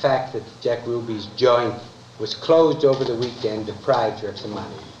 and the fact that Jack Ruby's joint was closed over the weekend deprived her of some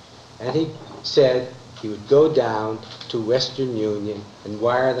money. And he said he would go down to Western Union and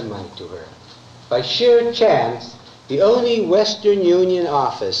wire the money to her. By sheer chance, the only Western Union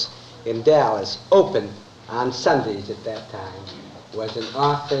office in Dallas open on Sundays at that time was an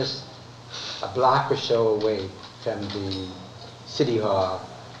office a block or so away from the City Hall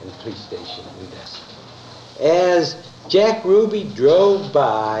and police station in Dallas. As Jack Ruby drove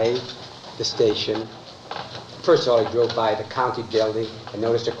by the station, first of all, he drove by the county building and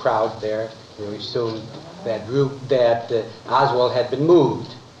noticed a crowd there. And he assumed that Oswald had been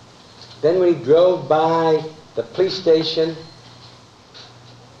moved. Then when he drove by the police station,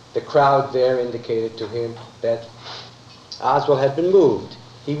 the crowd there indicated to him that Oswald had been moved.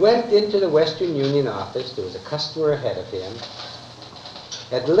 He went into the Western Union office. There was a customer ahead of him.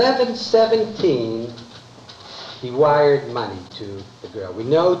 At 11:17, he wired money to the girl. We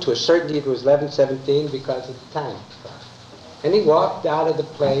know to a certainty it was 11:17 because of the time. And he walked out of the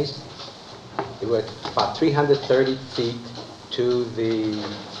place. It was about 330 feet to the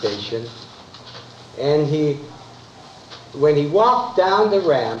station. And when he walked down the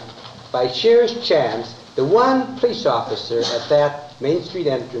ramp, by sheer chance, the one police officer at that Main Street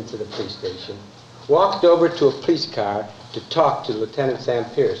entrance of the police station walked over to a police car to talk to Lieutenant Sam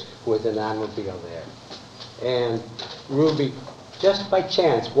Pierce, who was in an automobile there. And Ruby, just by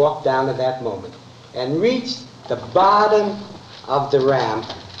chance, walked down at that moment and reached the bottom of the ramp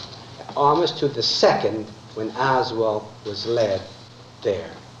almost to the second when Oswald was led there.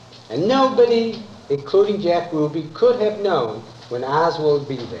 And nobody, including Jack Ruby, could have known when Oswald would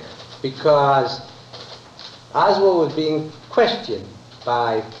be there, because Oswald was being questioned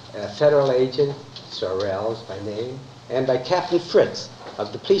by a federal agent, Sorrells by name, and by Captain Fritz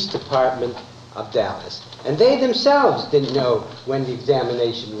of the police department of Dallas. And they themselves didn't know when the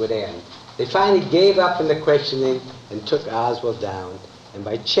examination would end. They finally gave up in the questioning and took Oswald down. And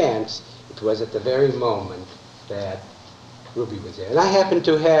by chance, it was at the very moment that Ruby was there. And I happen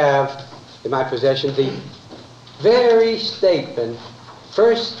to have in my possession the very statement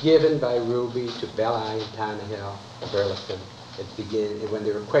first given by Ruby to Belli and Tannehill of Burleson when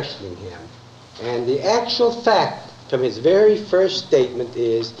they were questioning him. And the actual fact from his very first statement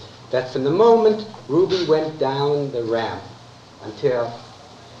is that from the moment Ruby went down the ramp until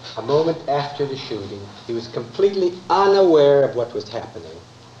a moment after the shooting, he was completely unaware of what was happening.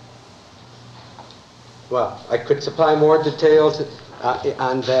 Well, I could supply more details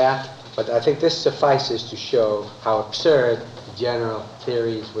on that, but I think this suffices to show how absurd the general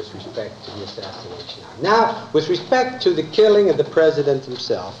theories with respect to the assassination are. Now, with respect to the killing of the president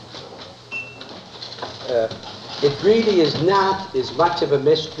himself, it really is not as much of a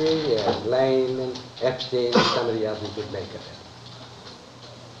mystery as Lane and Epstein and some of the others would make of it.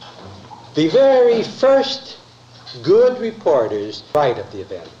 The very first good reporters write of the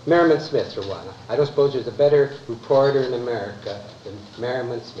event. Merriman Smith, for one. I don't suppose there's a better reporter in America than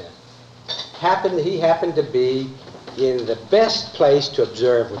Merriman Smith. He happened to be in the best place to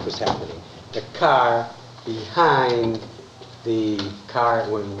observe what was happening. The car behind the car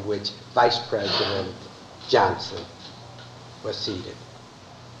in which Vice President Johnson was seated.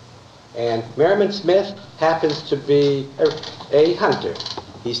 And Merriman Smith happens to be a hunter.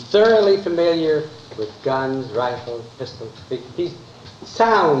 He's thoroughly familiar with guns, rifles, pistols.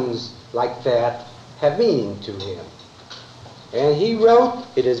 Sounds like that have meaning to him. And he wrote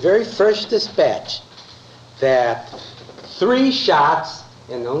in his very first dispatch that 3 shots,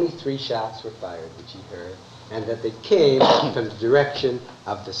 and only 3 shots were fired, which he heard, and that they came from the direction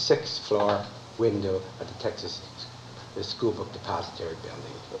of the 6th floor window of the Texas School Book Depository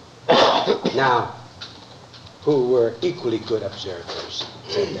building. Now, who were equally good observers,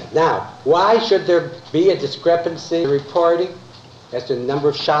 said that. Now, why should there be a discrepancy in reporting as to the number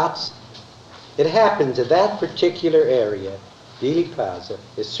of shots? It happens that that particular area, Dealey Plaza,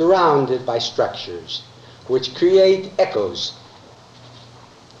 is surrounded by structures which create echoes,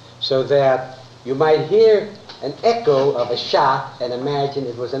 so that you might hear an echo of a shot and imagine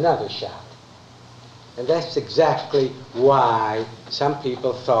it was another shot. And that's exactly why some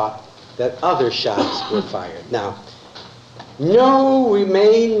people thought that other shots were fired. Now, no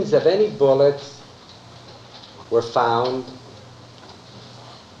remains of any bullets were found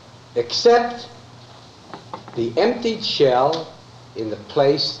except the emptied shell in the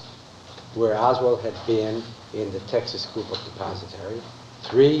place where Oswald had been in the Texas School Book Depository.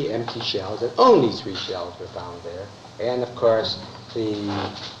 3 empty shells, and only 3 shells were found there. And of course, the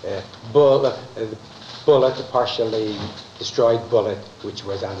bullet, the partially destroyed bullet, which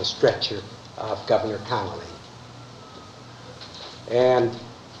was on the stretcher of Governor Connolly. And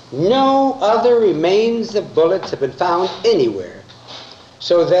no other remains of bullets have been found anywhere,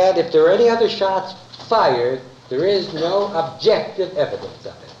 so that if there are any other shots fired, there is no objective evidence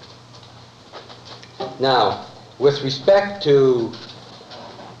of it. Now, with respect to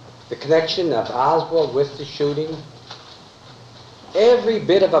the connection of Oswald with the shooting, every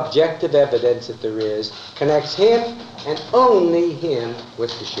bit of objective evidence that there is connects him and only him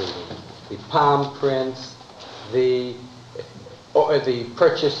with the shooting. The palm prints, the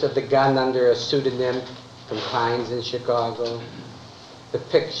purchase of the gun under a pseudonym from Hines in Chicago, the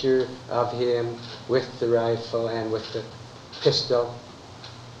picture of him with the rifle and with the pistol,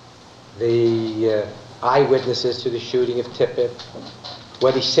 the eyewitnesses to the shooting of Tippit,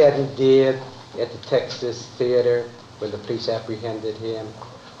 what he said and did at the Texas Theater when the police apprehended him,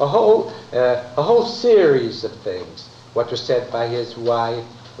 a whole series of things, what was said by his wife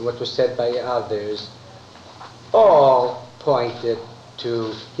and what was said by others, all pointed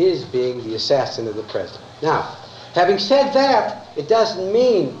to his being the assassin of the president. Now, having said that, it doesn't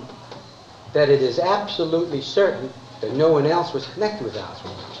mean that it is absolutely certain that no one else was connected with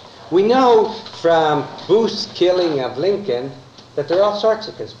Oswald. We know from Booth's killing of Lincoln that there are all sorts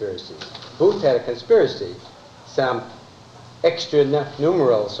of conspiracies. Booth had a conspiracy. Some extra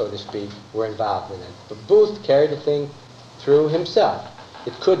numerals, so to speak, were involved in it. But Booth carried the thing through himself.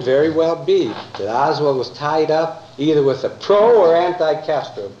 It could very well be that Oswald was tied up either with a pro or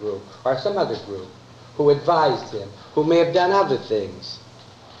anti-Castro group or some other group who advised him, who may have done other things.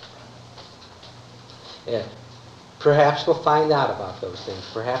 Perhaps we'll find out about those things.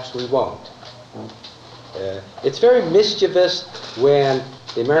 Perhaps we won't. It's very mischievous when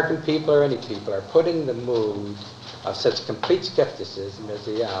the American people or any people are put in the mood of such complete skepticism as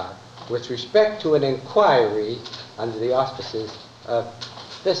they are with respect to an inquiry under the auspices of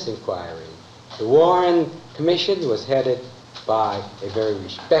this inquiry. The Warren Commission was headed by a very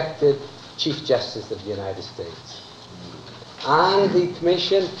respected Chief Justice of the United States. On the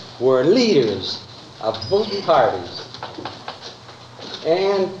commission were leaders of both parties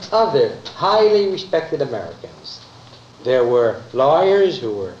and other highly respected Americans. There were lawyers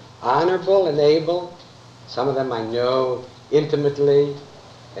who were honorable and able. Some of them I know intimately,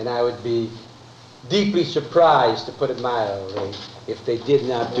 and I would be deeply surprised, to put it mildly, if they did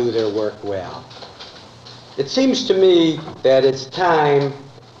not do their work well. It seems to me that it's time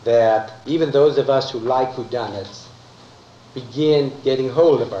that even those of us who like whodunits begin getting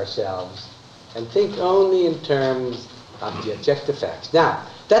hold of ourselves and think only in terms of the objective facts. Now,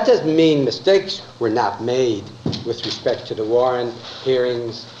 that doesn't mean mistakes were not made with respect to the Warren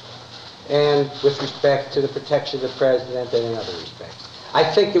hearings and with respect to the protection of the president and in other respects. I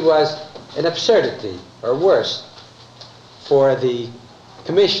think it was an absurdity, or worse, for the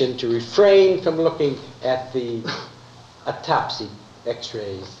commission to refrain from looking at the autopsy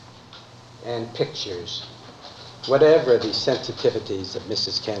x-rays and pictures whatever the sensitivities of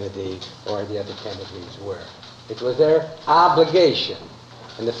Mrs. Kennedy or the other Kennedys were. It was their obligation.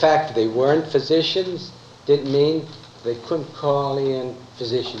 And the fact that they weren't physicians didn't mean they couldn't call in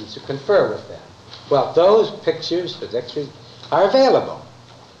physicians to confer with them. Well, those pictures, those X-rays, are available.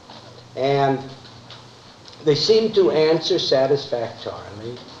 And they seem to answer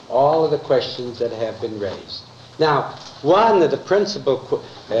satisfactorily all of the questions that have been raised. Now, one of the principal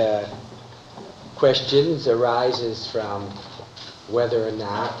questions arises from whether or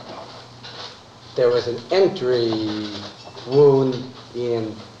not there was an entry wound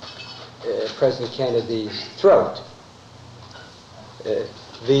in President Kennedy's throat.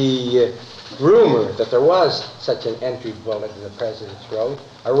 The rumor that there was such an entry bullet in the president's throat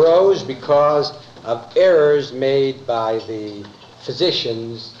arose because of errors made by the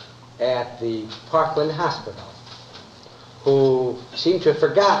physicians at the Parkland Hospital, who seemed to have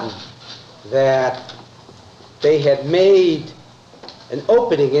forgotten that they had made an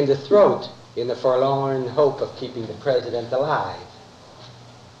opening in the throat in the forlorn hope of keeping the president alive.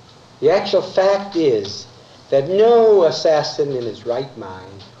 The actual fact is that no assassin in his right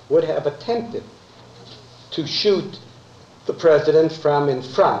mind would have attempted to shoot the president from in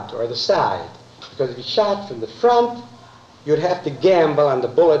front or the side, because if he shot from the front, you'd have to gamble on the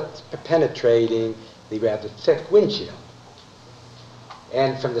bullet penetrating the rather thick windshield.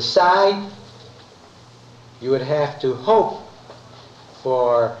 And from the side, you would have to hope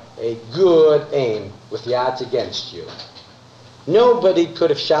for a good aim with the odds against you. Nobody could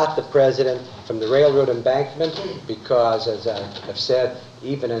have shot the president from the railroad embankment because, as I have said,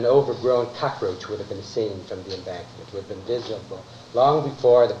 even an overgrown cockroach would have been seen from the embankment, would have been visible long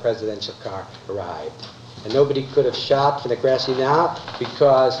before the presidential car arrived. And nobody could have shot from the grassy knoll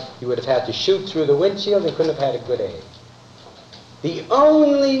because you would have had to shoot through the windshield and couldn't have had a good aim. The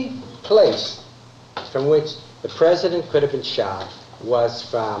only place from which the president could have been shot was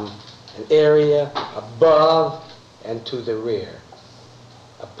from an area above and to the rear.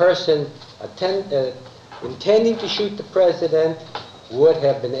 A person intending to shoot the president would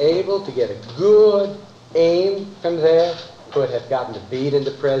have been able to get a good aim from there, could have gotten the bead in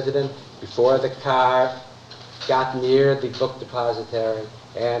the president before the car got near the book depository,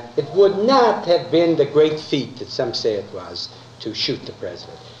 and it would not have been the great feat that some say it was to shoot the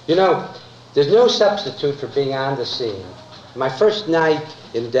president. You know, there's no substitute for being on the scene. My first night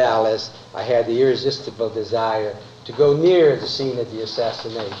in Dallas, I had the irresistible desire to go near the scene of the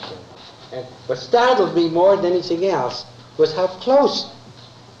assassination. And what startled me more than anything else was how close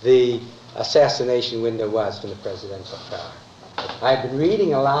the assassination window was from the presidential car. I had been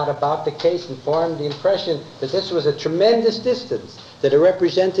reading a lot about the case and formed the impression that this was a tremendous distance, that it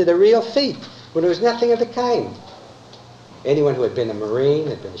represented a real feat, when there was nothing of the kind. Anyone who had been a Marine,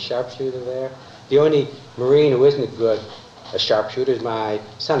 had been a sharpshooter there. The only Marine who isn't a sharpshooter is my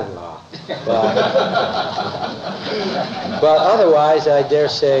son-in-law. But otherwise, I dare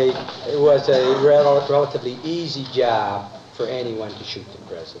say it was a relatively easy job for anyone to shoot the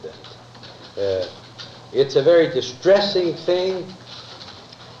president. It's a very distressing thing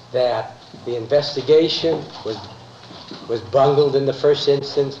that the investigation was bungled in the first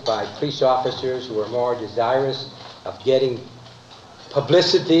instance by police officers who were more desirous of getting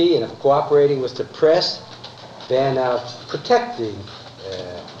publicity and of cooperating with the press than of protecting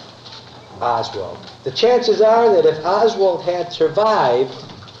Oswald. The chances are that if Oswald had survived,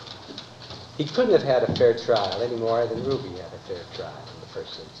 he couldn't have had a fair trial any more than Ruby had a fair trial in the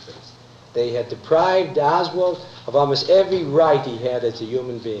first instance. They had deprived Oswald of almost every right he had as a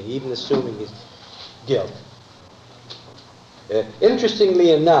human being, even assuming his guilt.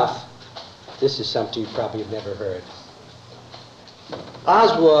 Interestingly enough, this is something you probably have never heard.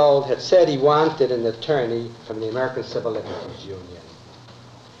 Oswald had said he wanted an attorney from the American Civil Liberties Union.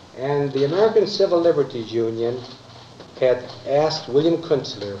 And the American Civil Liberties Union had asked William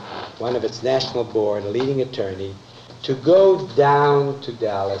Kunstler, one of its national board, a leading attorney, to go down to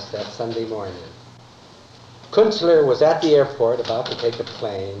Dallas that Sunday morning. Kunstler was at the airport about to take a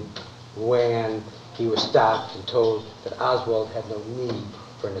plane when he was stopped and told that Oswald had no need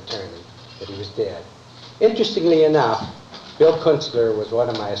for an attorney, that he was dead. Interestingly enough, Bill Kunstler was one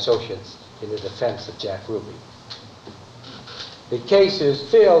of my associates in the defense of Jack Ruby. The case is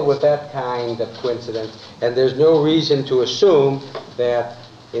filled with that kind of coincidence, and there's no reason to assume that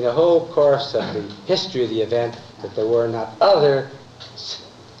in the whole course of the history of the event that there were not other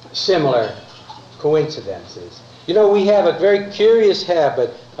similar coincidences. You know, we have a very curious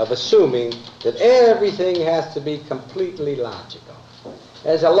habit of assuming that everything has to be completely logical.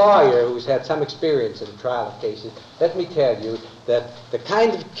 As a lawyer who's had some experience in the trial of cases, let me tell you that the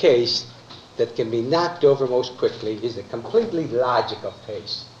kind of case that can be knocked over most quickly is a completely logical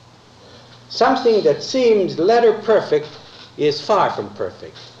pace. Something that seems letter perfect is far from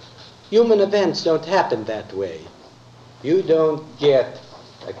perfect. Human events don't happen that way. You don't get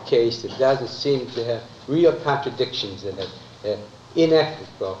a case that doesn't seem to have real contradictions in it,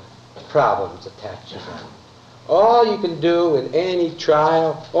 inequitable problems attached to them. All you can do in any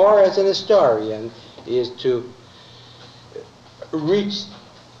trial or as an historian is to reach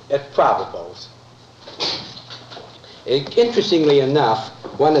at probables. Interestingly enough,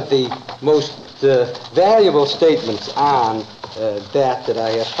 one of the most valuable statements on that I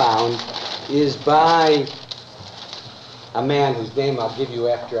have found is by a man whose name I'll give you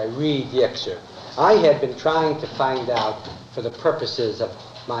after I read the excerpt. I had been trying to find out, for the purposes of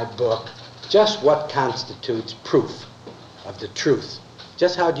my book, just what constitutes proof of the truth.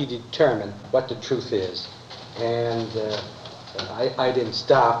 Just how do you determine what the truth is? And I didn't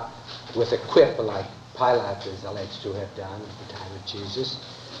stop with a quip like Pilate is alleged to have done at the time of Jesus.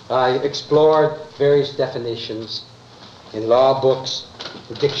 I explored various definitions in law books,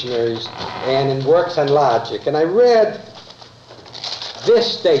 in dictionaries, and in works on logic. And I read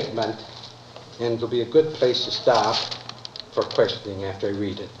this statement, and it'll be a good place to stop for questioning after I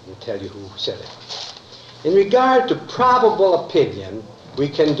read it and tell you who said it. In regard to probable opinion, we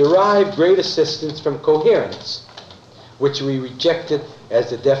can derive great assistance from coherence, which we rejected as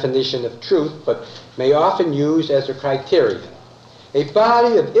the definition of truth, but may often use as a criterion. A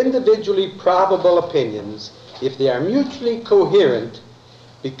body of individually probable opinions, if they are mutually coherent,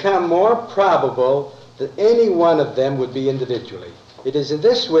 become more probable than any one of them would be individually. It is in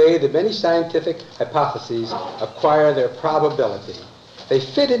this way that many scientific hypotheses acquire their probability. They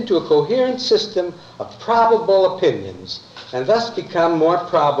fit into a coherent system of probable opinions, and thus become more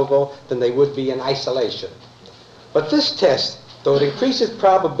probable than they would be in isolation. But this test, though it increases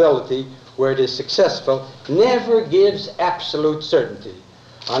probability where it is successful, never gives absolute certainty,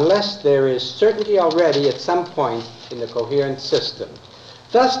 unless there is certainty already at some point in the coherent system.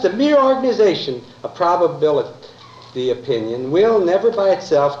 Thus, the mere organization of probability opinion will never by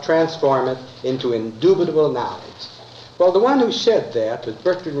itself transform it into indubitable knowledge. Well, the one who said that was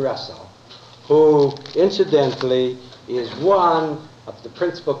Bertrand Russell, who, incidentally, is one of the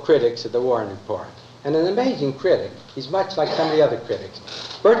principal critics of the Warren Report. And an amazing critic. He's much like some of the other critics.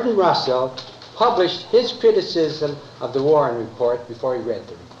 Bertrand Russell published his criticism of the Warren Report before he read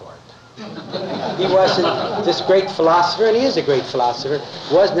the report. He wasn't, this great philosopher, and he is a great philosopher,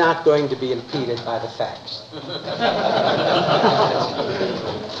 was not going to be impeded by the facts.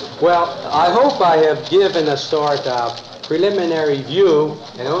 Well, I hope I have given a sort of preliminary view,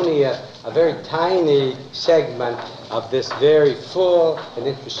 and only a very tiny segment of this very full and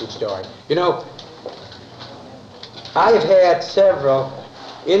interesting story. You know, I have had several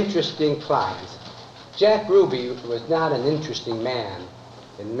interesting clients. Jack Ruby was not an interesting man.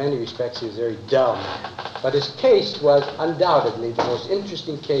 In many respects, he was a very dull man. But his case was undoubtedly the most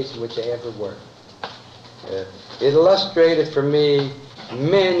interesting case in which I ever worked. It illustrated for me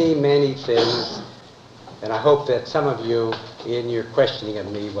many, many things, and I hope that some of you, in your questioning of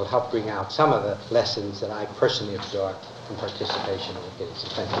me, will help bring out some of the lessons that I personally absorbed from participation in the case.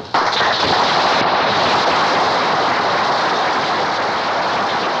 Thank you.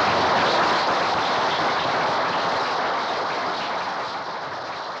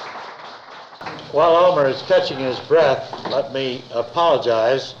 While Elmer is catching his breath, let me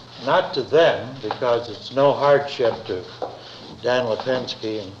apologize, not to them, because it's no hardship to Dan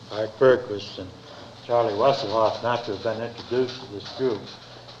Lipinski and Art Berquist and Charlie Wesselhoff not to have been introduced to this group.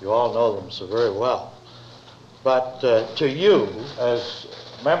 You all know them so very well. But to you, as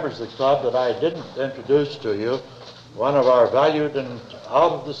members of the club that I didn't introduce to you, one of our valued and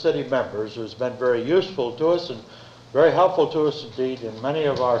out-of-the-city members who's been very useful to us and very helpful to us indeed in many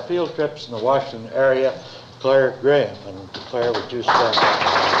of our field trips in the Washington area, Claire Graham. And Claire, would you stand up?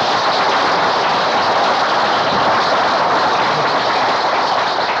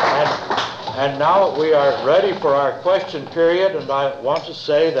 And now we are ready for our question period, and I want to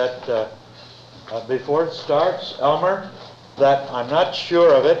say that before it starts, Elmer, that I'm not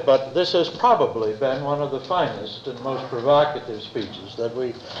sure of it, but this has probably been one of the finest and most provocative speeches that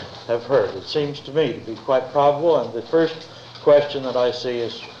we have heard. It seems to me to be quite probable, and the first question that I see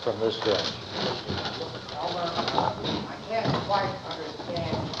is from this gentleman. Elmer, I can't quite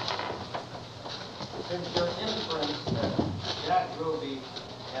understand, since your inference that Jack Ruby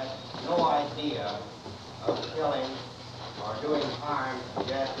had no idea of killing or doing harm to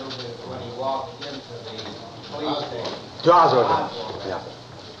Jack Ruby when he walked into the police station. Yeah.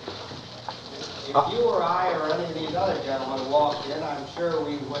 If you or I or any of these other gentlemen walked in, I'm sure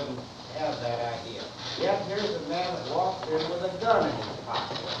we wouldn't have that idea. Yet here's a man that walks in with a gun in his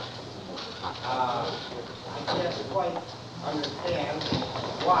pocket. I can't quite understand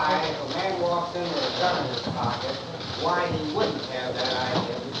why, if a man walks in with a gun in his pocket, why he wouldn't have that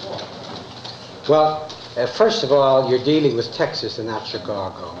idea before. Well, first of all, you're dealing with Texas and not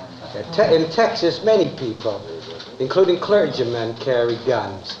Chicago. In Texas, many people, including clergymen, carry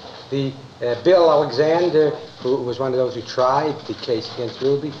guns. Bill Alexander, who was one of those who tried the case against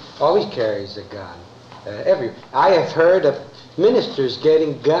Ruby, always carries a gun. I have heard of ministers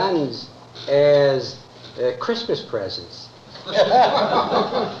getting guns as Christmas presents.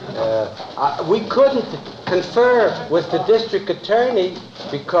 We couldn't confer with the district attorney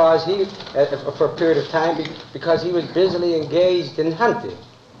because he, for a period of time, because he was busily engaged in hunting.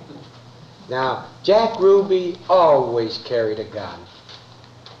 Now, Jack Ruby always carried a gun.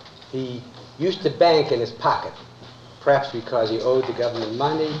 He used to bank in his pocket, perhaps because he owed the government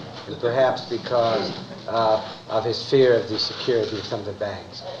money, and perhaps because of his fear of the security of some of the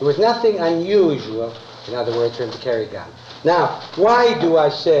banks. There was nothing unusual, in other words, for him to carry a gun. Now, why do I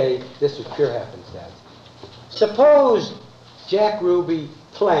say this was pure happenstance? Suppose Jack Ruby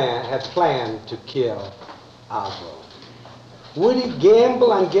had planned to kill Oswald. Would he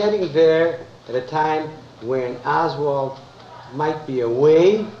gamble on getting there at a time when Oswald might be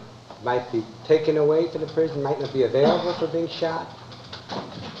away, might be taken away to the prison, might not be available for being shot?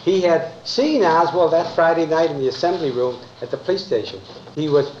 He had seen Oswald that Friday night in the assembly room at the police station. He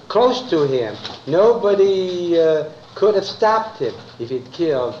was close to him. Nobody could have stopped him if he'd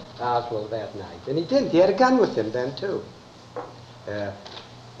killed Oswald that night. And he didn't. He had a gun with him then, too.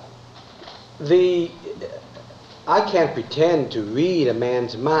 I can't pretend to read a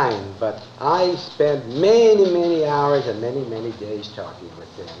man's mind, but I spent many, many hours and many, many days talking with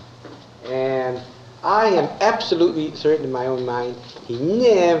him. And I am absolutely certain in my own mind he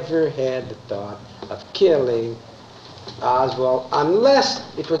never had the thought of killing Oswald, unless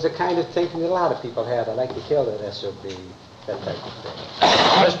it was the kind of thinking that a lot of people had. I'd like to kill that SOB, that type of thing.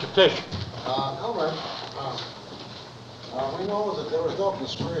 Mr. Fisher. Elmer, we know that there was no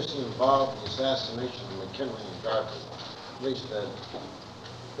conspiracy involved in the assassination of McKinley and Garfield. At least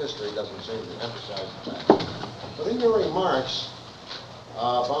history doesn't seem to emphasize that. But in your remarks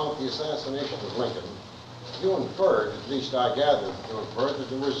about the assassination of Lincoln, you inferred, at least I gathered, you inferred that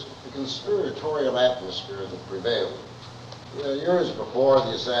there was a conspiratorial atmosphere that prevailed. Years before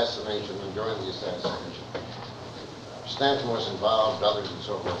the assassination and during the assassination. Stanton was involved, others, and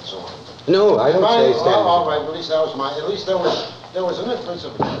so forth and so on. No, I don't say Stanton. All right, at least that was at least there was an inference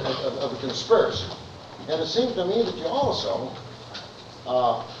of a conspiracy. And it seemed to me that you also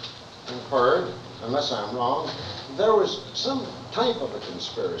inferred, unless I'm wrong, there was some type of a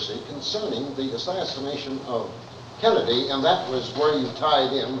conspiracy concerning the assassination of Kennedy, and that was where you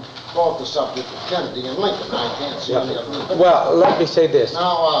tied in both the subject of Kennedy and Lincoln. I can't see any other. Well, let me say this.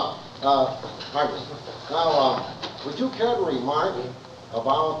 Now, would you care to remark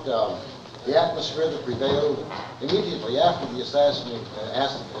about the atmosphere that prevailed immediately after the assassination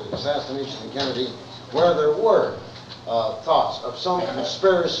of Kennedy, where there were thoughts of some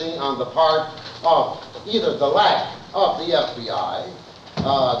conspiracy on the part of either the lack of the FBI.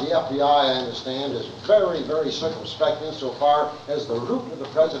 The FBI, I understand, is very, very circumspect insofar as the route of the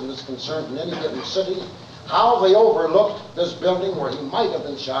president is concerned in any given city, how they overlooked this building where he might have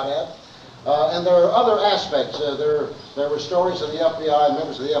been shot at. And there are other aspects. There were stories of the FBI,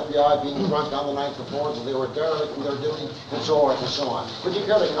 members of the FBI being drunk on the night before, that they were derelict in their duty, and so on and so on. Would you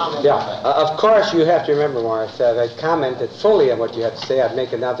care to comment on that? Of course, you have to remember, Morris, that I commented fully on what you had to say. I'd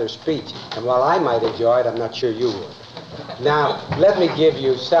make another speech. And while I might enjoy it, I'm not sure you would. Now, let me give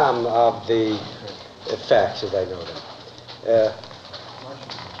you some of the facts as I know them.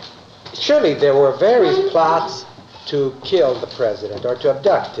 Surely there were various plots to kill the president, or to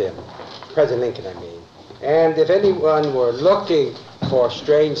abduct him. President Lincoln, I mean. And if anyone were looking for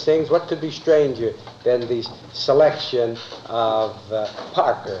strange things, what could be stranger than the selection of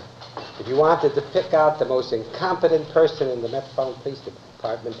Parker? If you wanted to pick out the most incompetent person in the Metropolitan Police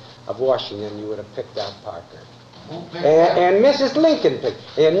Department of Washington, you would have picked out Parker. And Mrs. Lincoln picked.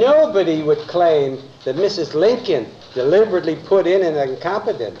 And nobody would claim that Mrs. Lincoln deliberately put in an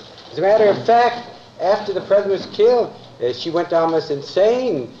incompetent. As a matter of fact, after the president was killed, she went almost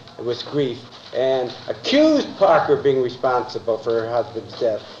insane with grief and accused Parker of being responsible for her husband's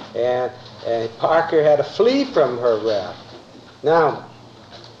death. And Parker had to flee from her wrath. Now,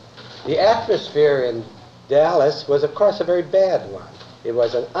 the atmosphere in Dallas was, of course, a very bad one. It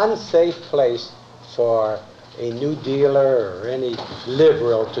was an unsafe place for a New Dealer or any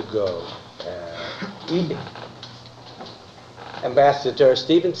liberal to go. Ambassador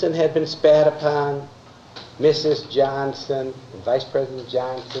Stevenson had been spat upon. Mrs. Johnson and Vice President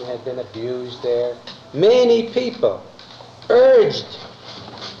Johnson had been abused there. Many people urged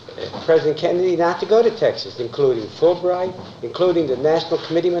President Kennedy not to go to Texas, including Fulbright, including the National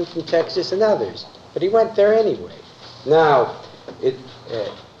Committeeman from Texas and others. But he went there anyway. Now,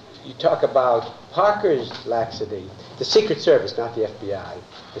 you talk about Parker's laxity. The Secret Service, not the FBI.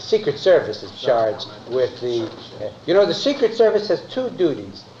 The Secret Service is charged with the... the Secret Service has two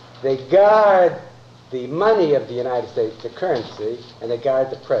duties. They guard the money of the United States, the currency, and they guard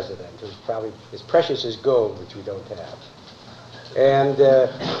the president, who's probably as precious as gold, which we don't have. And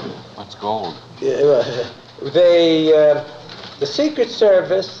what's gold? The Secret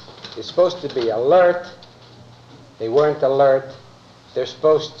Service is supposed to be alert. They weren't alert. They're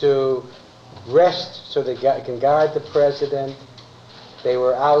supposed to rest so they can guard the president. They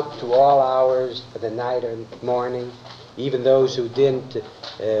were out to all hours of the night and morning. Even those who didn't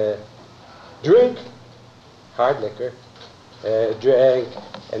drink hard liquor, drank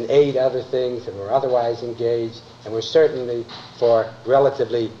and ate other things and were otherwise engaged, and were certainly, for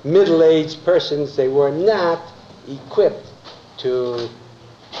relatively middle-aged persons, they were not equipped to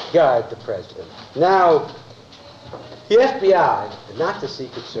guard the president. Now, the FBI, not the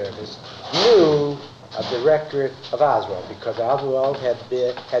Secret Service, knew of the record of Oswald, because Oswald had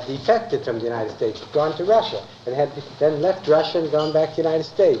defected from the United States, gone to Russia, and had then left Russia and gone back to the United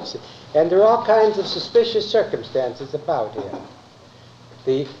States. And there are all kinds of suspicious circumstances about him.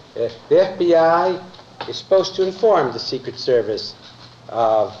 The FBI is supposed to inform the Secret Service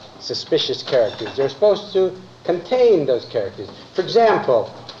of suspicious characters. They're supposed to contain those characters. For example,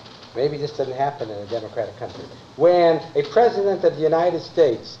 maybe this doesn't happen in a democratic country. When a president of the United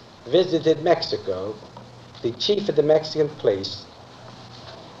States visited Mexico, the chief of the Mexican police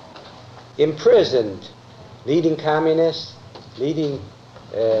imprisoned leading communists, leading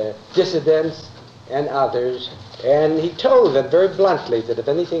dissidents, and others, and he told them very bluntly that if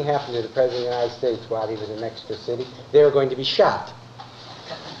anything happened to the President of the United States while he was in Mexico City, they were going to be shot.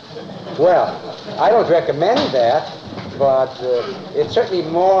 Well, I don't recommend that, but it's certainly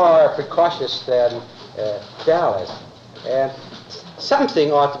more precautious than Dallas. And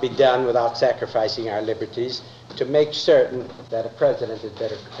something ought to be done without sacrificing our liberties to make certain that a president is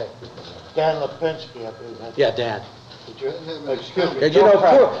better protected. Dan Lipinski, I believe. Yeah, Dan. Excuse me. And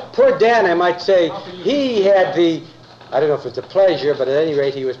poor Dan, I might say, he had I don't know if it's a pleasure, but at any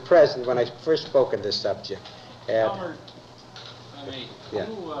rate, he was present when I first spoke on this subject. Elmer, yeah.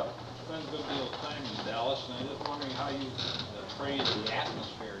 you spend a good deal of time in Dallas, and I'm just wondering how you appraise the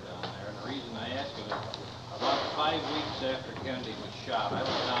atmosphere down there. And the reason I ask it is, about 5 weeks after Kennedy was shot, I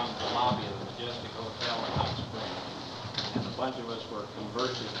was down in the lobby of the Majestic Hotel in Hot Springs, and a bunch of us were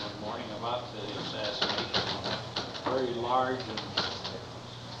conversing one morning about the assassination. A very large and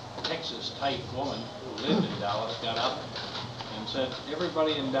Texas-type woman who lived in Dallas got up and said,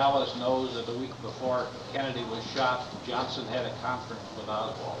 everybody in Dallas knows that the week before Kennedy was shot, Johnson had a conference with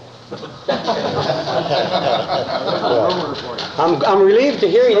Oswald. I'm relieved to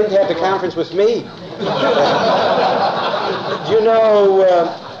hear he didn't have the conference with me.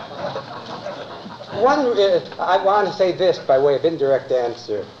 I want to say this by way of indirect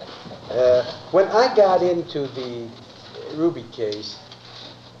answer. When I got into the Ruby case,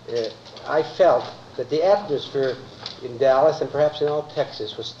 I felt that the atmosphere in Dallas and perhaps in all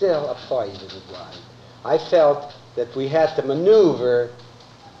Texas was still a poison one. I felt that we had to maneuver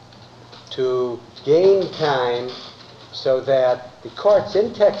to gain time so that the courts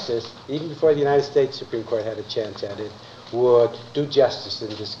in Texas, even before the United States Supreme Court had a chance at it, would do justice in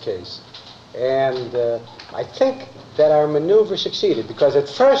this case. And I think that our maneuver succeeded, because at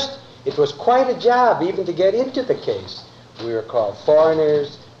first it was quite a job even to get into the case. We were called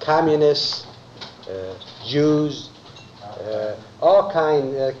foreigners, communists, Jews, all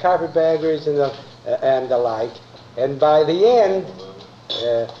kinds, carpetbaggers and the like. And by the end,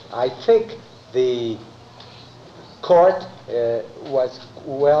 I think the court was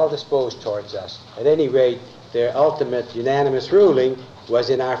well disposed towards us. At any rate, their ultimate unanimous ruling was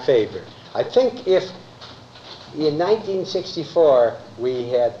in our favor. I think if in 1964 we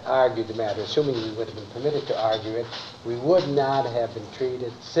had argued the matter, assuming we would have been permitted to argue it, we would not have been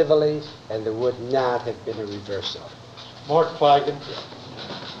treated civilly, and there would not have been a reversal. Mort Flanagan.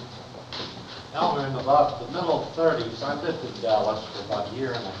 Elmer, in about the middle 30s, I lived in Dallas for about a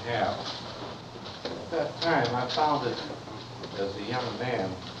year and a half. At that time, I found it, as a young man,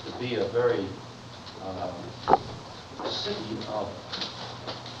 to be a very city of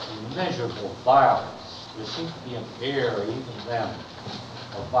immeasurable violence. There seemed to be an air, even then,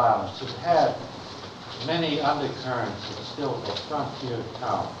 of violence. It had many undercurrents. It's still a frontier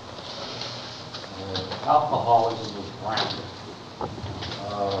town. Alcoholism was rampant.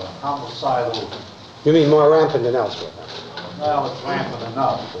 Homicidal. You mean more rampant than elsewhere? Well, it's rampant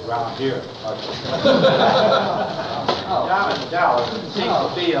enough around here. Down in Dallas, it seems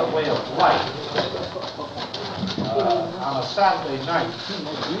to be a way of life. On a Saturday night,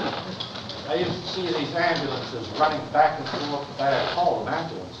 I used to see these ambulances running back and forth back home,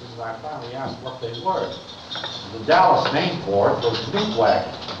 ambulances, and I finally asked what they were. The Dallas name for it was meat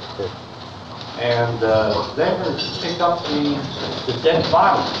wagon. And they were to pick up the dead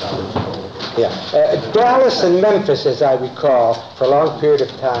bodies, I was told. Yeah. Dallas and Memphis, as I recall, for a long period of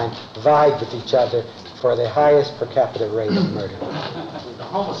time, vied with each other for the highest per capita rate of murder. The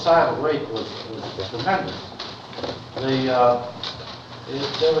homicidal rate was tremendous.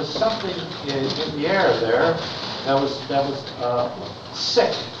 There was something in the air there that was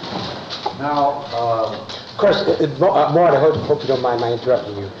sick. Now, of course, Mort, I hope you don't mind my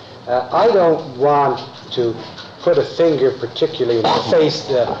interrupting you. I don't want to put a finger particularly in the face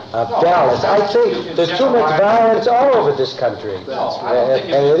of Dallas. I think there's too much violence all over this country, and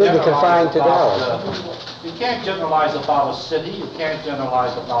it isn't confined to Dallas. You can't generalize about a city, you can't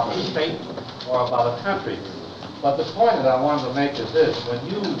generalize about a state or about a country. But the point that I wanted to make is this: when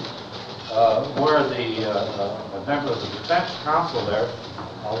you were a member of the defense council there,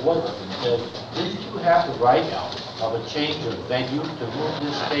 didn't you have the right of a change of venue to move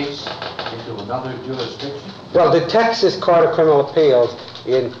this case into another jurisdiction? Well, the Texas Court of Criminal Appeals,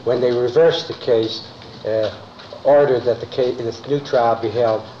 when they reversed the case, ordered that this new trial be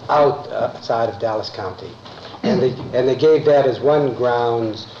held outside of Dallas County. And they gave that as one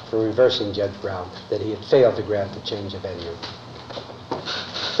grounds for reversing Judge Brown, that he had failed to grant the change of venue.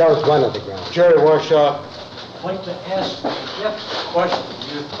 That was one of the grounds. Jerry Warshaw. I'd like to ask Jeff a question.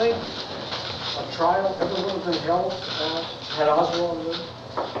 Do you think a trial ever would have been held had Oswald lived?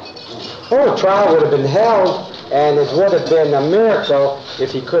 Oh, a trial would have been held, and it would have been a miracle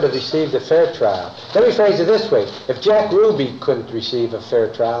if he could have received a fair trial. Let me phrase it this way. If Jack Ruby couldn't receive a fair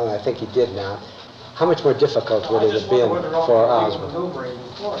trial, and I think he did not, how much more difficult would it have been for Oswald?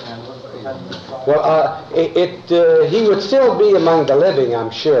 Well, he would still be among the living, I'm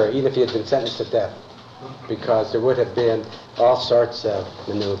sure, even if he had been sentenced to death, because there would have been all sorts of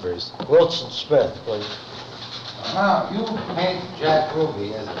maneuvers. Wilson Smith, please. Now, you paint Jack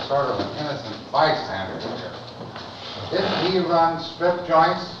Ruby as a sort of an innocent bystander here. Didn't he run strip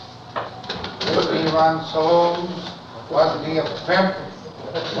joints? Didn't he run saloons? Wasn't he a pimp?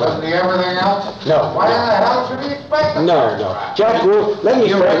 Wasn't he everything else? No. Why in the hell should he expect him? No. Jack Ruby, let me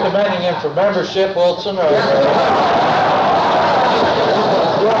You're phrase recommending him for membership, Wilson, or?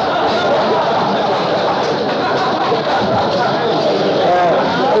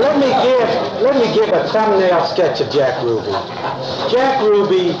 Let me give a thumbnail sketch of Jack Ruby. Jack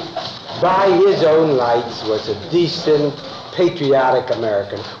Ruby, by his own lights, was a decent, patriotic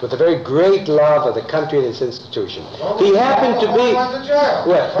American with a very great love of the country and its institution. He happened to be...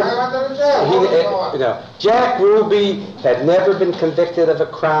 Jack Ruby had never been convicted of a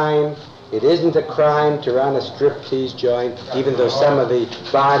crime. It isn't a crime to run a striptease joint, even though some of the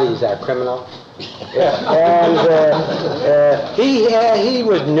bodies are criminal. And he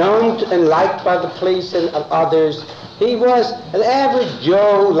was known and liked by the police and others. He was an average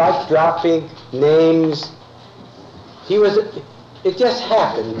Joe, liked dropping names. It just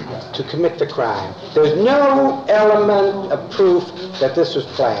happened to commit the crime. There's no element of proof that this was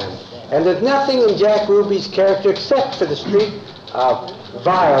planned. And there's nothing in Jack Ruby's character except for the streak of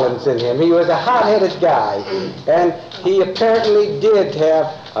violence in him. He was a hot-headed guy, and he apparently did have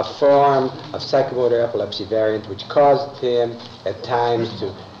a form of psychomotor epilepsy variant which caused him at times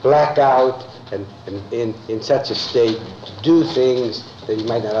to black out and in such a state to do things that he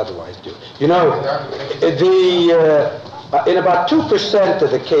might not otherwise do. You know, in about 2%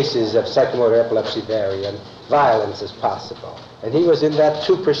 of the cases of psychomotor epilepsy variant, violence is possible. And he was in that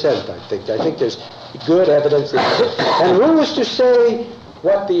 2%, I think. I think there's good evidence. And who was to say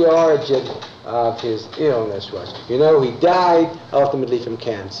what the origin of his illness was? You know, he died ultimately from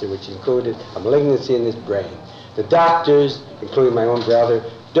cancer, which included a malignancy in his brain. The doctors, including my own brother,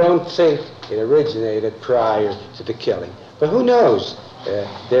 don't think it originated prior to the killing. But who knows?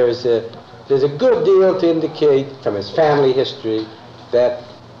 There's a good deal to indicate from his family history that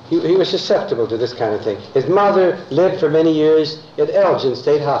he was susceptible to this kind of thing. His mother lived for many years at Elgin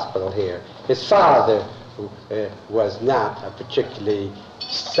State Hospital here. His father was not a particularly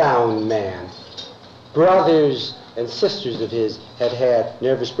sound man. Brothers and sisters of his had had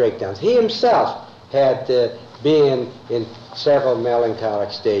nervous breakdowns. He himself had being in several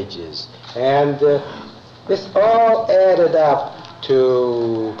melancholic stages. And this all added up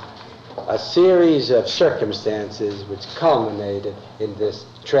to a series of circumstances which culminated in this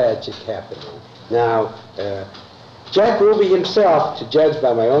tragic happening. Now, Jack Ruby himself, to judge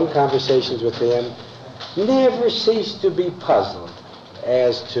by my own conversations with him, never ceased to be puzzled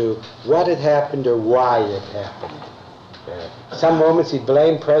as to what had happened or why it happened. Some moments he'd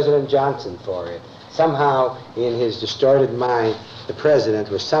blame President Johnson for it. Somehow, in his distorted mind, the president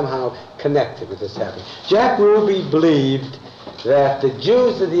was somehow connected with this happening. Jack Ruby believed that the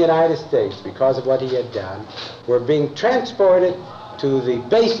Jews of the United States, because of what he had done, were being transported to the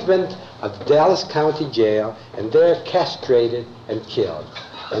basement of the Dallas County Jail and there castrated and killed.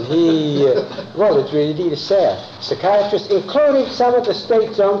 And he, well, it's really sad. Psychiatrists, including some of the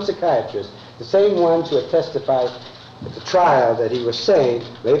state's own psychiatrists, the same ones who had testified at the trial that he was sane,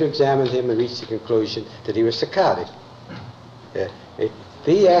 later examined him and reached the conclusion that he was psychotic.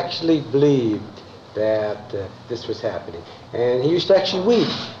 He actually believed that this was happening. And he used to actually weep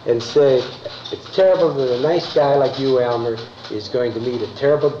and say, it's terrible that a nice guy like you, Elmer, is going to meet a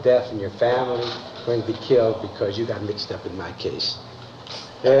terrible death and your family is going to be killed because you got mixed up in my case.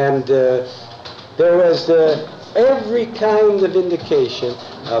 And there was every kind of indication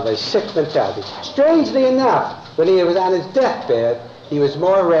of a sick mentality. Strangely enough, when he was on his deathbed, he was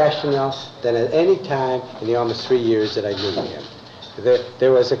more rational than at any time in the almost 3 years that I knew him.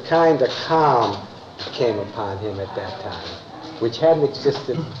 There was a kind of calm that came upon him at that time, which hadn't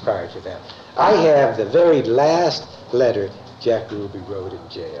existed prior to that. I have the very last letter Jack Ruby wrote in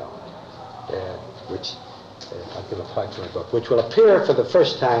jail, which I'll give a plug to my book, which will appear for the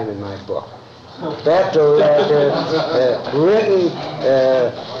first time in my book. That letter, written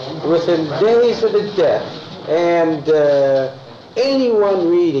within days of his death, and anyone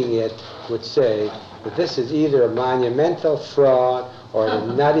reading it would say that this is either a monumental fraud or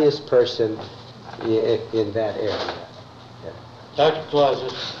the nuttiest person in that area. Dr. Clausen.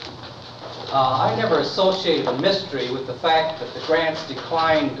 I never associated the mystery with the fact that the Grants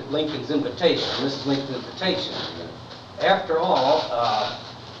declined Lincoln's invitation, Mrs. Lincoln's invitation. After all,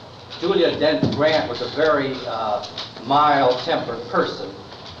 Julia Dent Grant was a very mild-tempered person,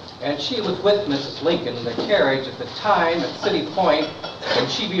 and she was with Mrs. Lincoln in the carriage at the time at City Point when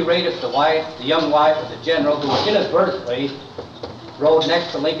she berated the young wife of the general who inadvertently rode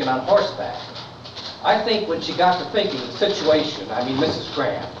next to Lincoln on horseback. I think when she got to thinking of the situation, I mean Mrs.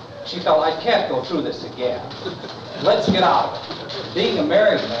 Grant, she felt, I can't go through this again. Let's get out of it. Being a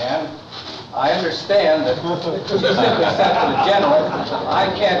married man, I understand that she simply said to the general,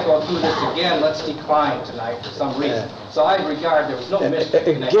 I can't go through this again, let's decline tonight for some reason. So I regard there was no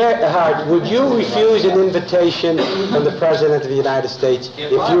mystery. Gerhard, would you refuse an invitation from the President of the United States?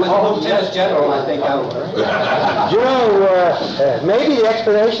 If I was a Lieutenant General, I think I would. You know, maybe the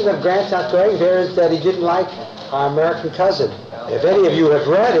explanation of Grant's not going there is that he didn't like our American cousin. If any of you have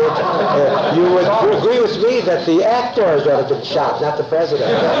read it, you would agree with me that the actors ought to have been shot, not the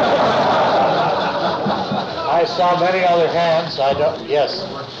president. I saw many other hands. I don't. Yes.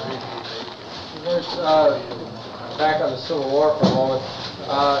 Back on the Civil War for a moment.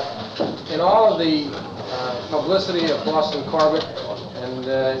 In all of the publicity of Boston Corbett and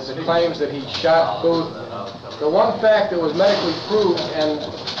the claims that he shot Booth, the one fact that was medically proved and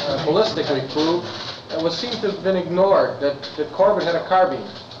ballistically proved seemed to have been ignored, that Corbett had a carbine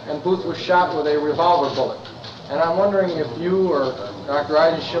and Booth was shot with a revolver bullet. And I'm wondering if you or Dr.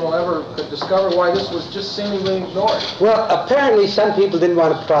 Eidenschimmel ever could discover why this was just seemingly ignored. Well, apparently some people didn't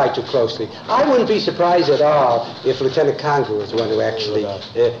want to pry too closely. I wouldn't be surprised at all if Lieutenant Conger was the one who actually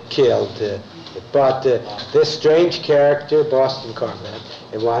killed. But this strange character, Boston Corbett,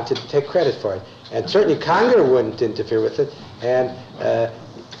 wanted to take credit for it. And certainly Conger wouldn't interfere with it. And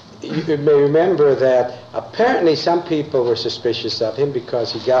you may remember that apparently some people were suspicious of him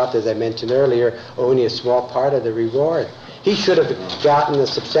because he got, as I mentioned earlier, only a small part of the reward. He should have gotten a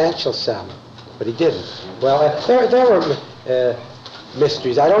substantial sum, but he didn't. Well, there were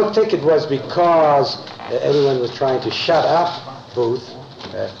mysteries. I don't think it was because anyone was trying to shut up Booth,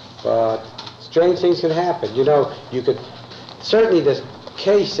 but strange things can happen. You know, you could, certainly the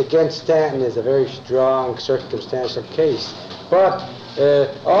case against Stanton is a very strong circumstantial case, but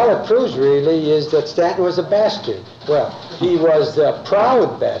all it proves really is that Stanton was a bastard. Well, he was a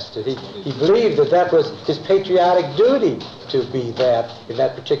proud bastard. He believed that that was his patriotic duty to be that in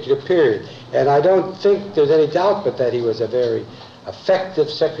that particular period. And I don't think there's any doubt but that he was a very effective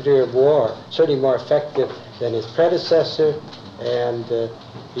Secretary of War, certainly more effective than his predecessor, and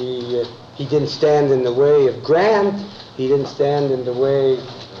he didn't stand in the way of Grant. He didn't stand in the way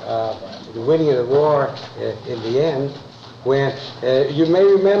the winning of the war in the end, when you may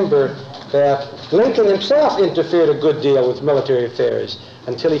remember that Lincoln himself interfered a good deal with military affairs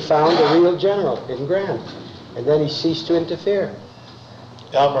until he found a real general in Grant, and then he ceased to interfere.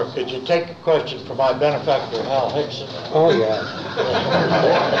 Elmer, could you take a question from my benefactor, Hal Hickson? Oh, yeah.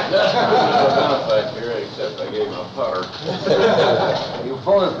 benefactor, except I gave him a putter. You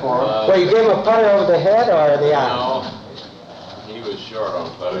voted for him. Well, you gave him a putter over the head or in the eye? No, he was short on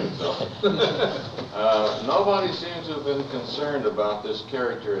putting, so. Nobody seems to have been concerned about this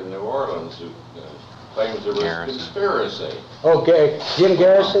character in New Orleans who claims there was a conspiracy. Oh, Jim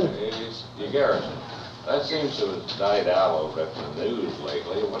Garrison? It's Garrison. That seems to have died out a little bit in the news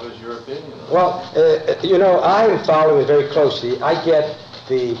lately. What is your opinion on it? Well, you know, I'm following it very closely. I get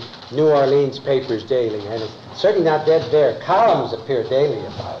the New Orleans papers daily, and it's certainly not dead there. Columns appear daily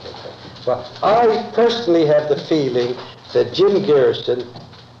about it. But I personally have the feeling that Jim Garrison,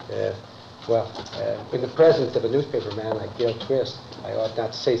 in the presence of a newspaper man like Gail Twist, I ought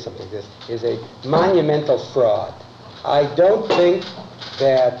not to say something like this, is a monumental fraud. I don't think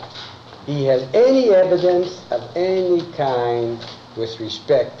that he has any evidence of any kind with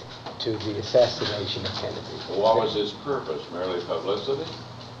respect to the assassination of Kennedy. Well, what was his purpose? Merely publicity?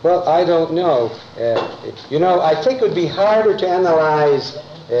 Well, I don't know. You know, I think it would be harder to analyze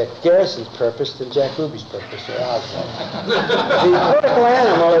Garrison's purpose than Jack Ruby's purpose or Oswald. The political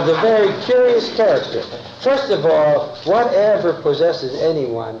animal is a very curious character. First of all, whatever possesses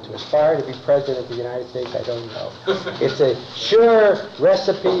anyone to aspire to be president of the United States, I don't know. It's a sure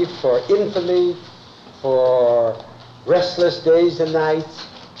recipe for infamy, for restless days and nights,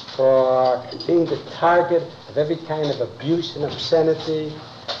 for being the target of every kind of abuse and obscenity,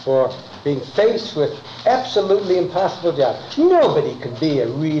 for being faced with absolutely impossible jobs. Nobody could be a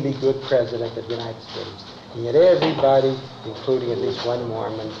really good president of the United States. And yet everybody, including at least one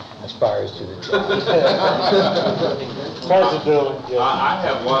Mormon, aspires to the job. I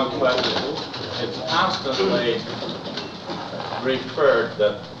have one question. It's constantly referred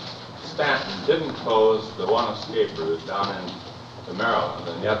that Stanton didn't pose the one escape route down into Maryland,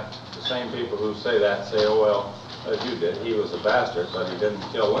 and yet the same people who say that say, oh, well, as you did, he was a bastard, but he didn't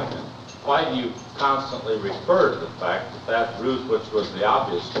kill Lincoln. Why do you constantly refer to the fact that that route, which was the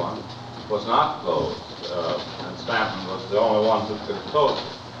obvious one, was not closed, and Stanton was the only one who could close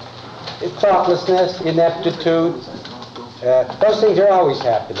it? Thoughtlessness, ineptitude, those things are always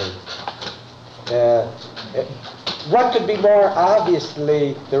happening. What could be more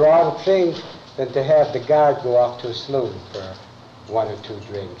obviously the wrong thing than to have the guard go off to a saloon for one or two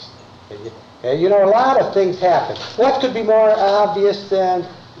drinks? You know, a lot of things happen. What could be more obvious than,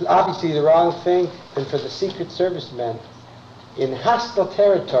 obviously the wrong thing, than for the Secret Service men in hostile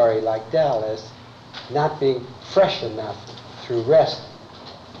territory like Dallas not being fresh enough through rest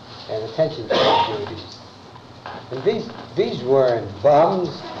and attention to their duties? And these weren't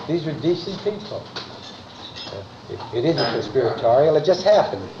bums, these were decent people. It isn't conspiratorial, it just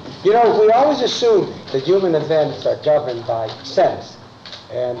happened. You know, we always assume that human events are governed by sense.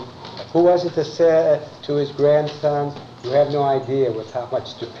 And who was it that said to his grandson, you have no idea with how much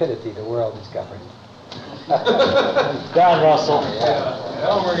stupidity the world is governed? Don Russell.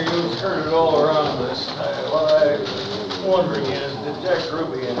 Elmer, you've heard it all around this. What I'm wondering is, did Jack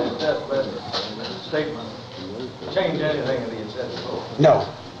Ruby in his deathbed statement change anything in the incident? No.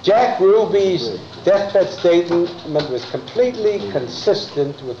 Jack Ruby's deathbed statement was completely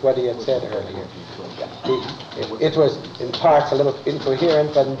consistent with what he had said earlier. It was in parts a little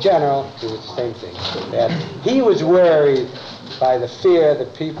incoherent, but in general, it was the same thing. That he was worried by the fear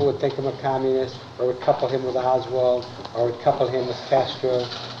that people would think him a communist, or would couple him with Oswald, or would couple him with Castro.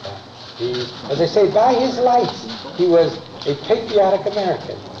 As they say, by his lights, he was a patriotic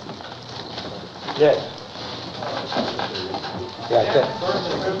American. Yes.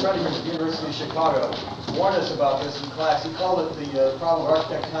 First, a good friend of yours at the University of Chicago warned us about this in class. He called it the problem of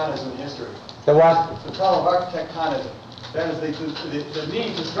architectonism in history. The what? The problem of architectonism. That is the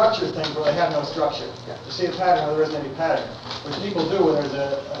need to structure things where they have no structure. Yeah. To see a pattern where there isn't any pattern. Which people do when there's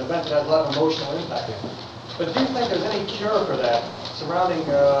an event that has a lot of emotional impact. Yeah. But do you think there's any cure for that surrounding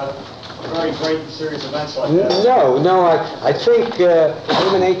very great and serious events like that? No. I think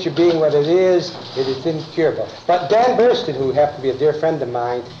human nature being what it is incurable. But Dan Burston, who happened to be a dear friend of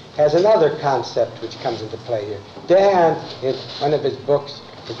mine, has another concept which comes into play here. Dan, in one of his books,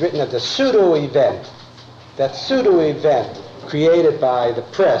 has written of the pseudo-event. That pseudo-event created by the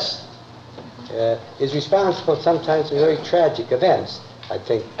press is responsible sometimes for very tragic events. I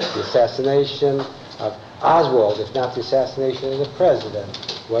think the assassination of Oswald, if not the assassination of the president,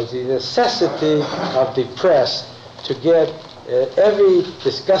 was the necessity of the press to get every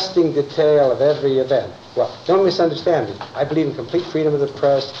disgusting detail of every event. Well, don't misunderstand me. I believe in complete freedom of the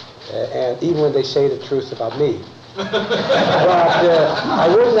press, and even when they say the truth about me. But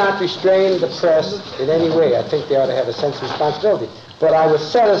I would not restrain the press in any way. I think they ought to have a sense of responsibility. But I would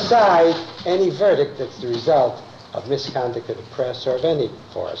set aside any verdict that's the result of misconduct of the press or of any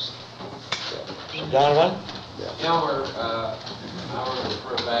force. Donovan? Elmer, I want to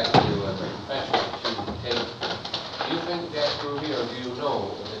refer back to the confession that you take. Do you think Jack Ruby, or do you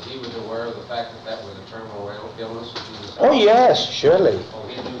know that he was aware of the fact that that was a terminal illness? Oh, yes, surely. Oh,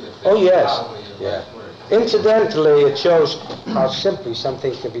 he knew that Oh, yes. probably his Yeah. last word. Incidentally, it shows how simply some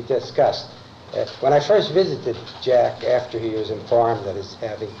things can be discussed. When I first visited Jack after he was informed that he's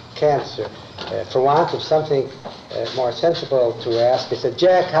having cancer, for want of something more sensible to ask, I said,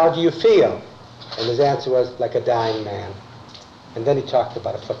 "Jack, how do you feel?" And his answer was, "Like a dying man." And then he talked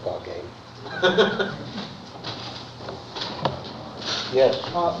about a football game. Yes.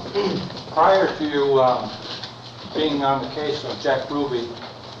 Prior to you being on the case of Jack Ruby,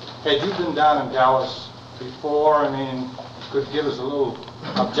 had you been down in Dallas before? I mean, could give us a little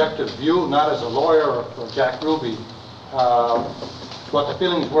objective view, not as a lawyer for Jack Ruby, what the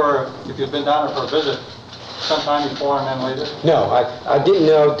feelings were if you'd been down there for a visit sometime before and then later? No, I didn't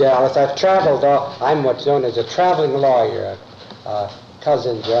know Dallas. I've traveled. I'm what's known as a traveling lawyer,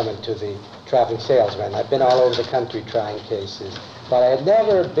 cousin German to the traveling salesman. I've been all over the country trying cases, but I had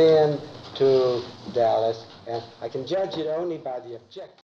never been to Dallas, and I can judge it only by the objective.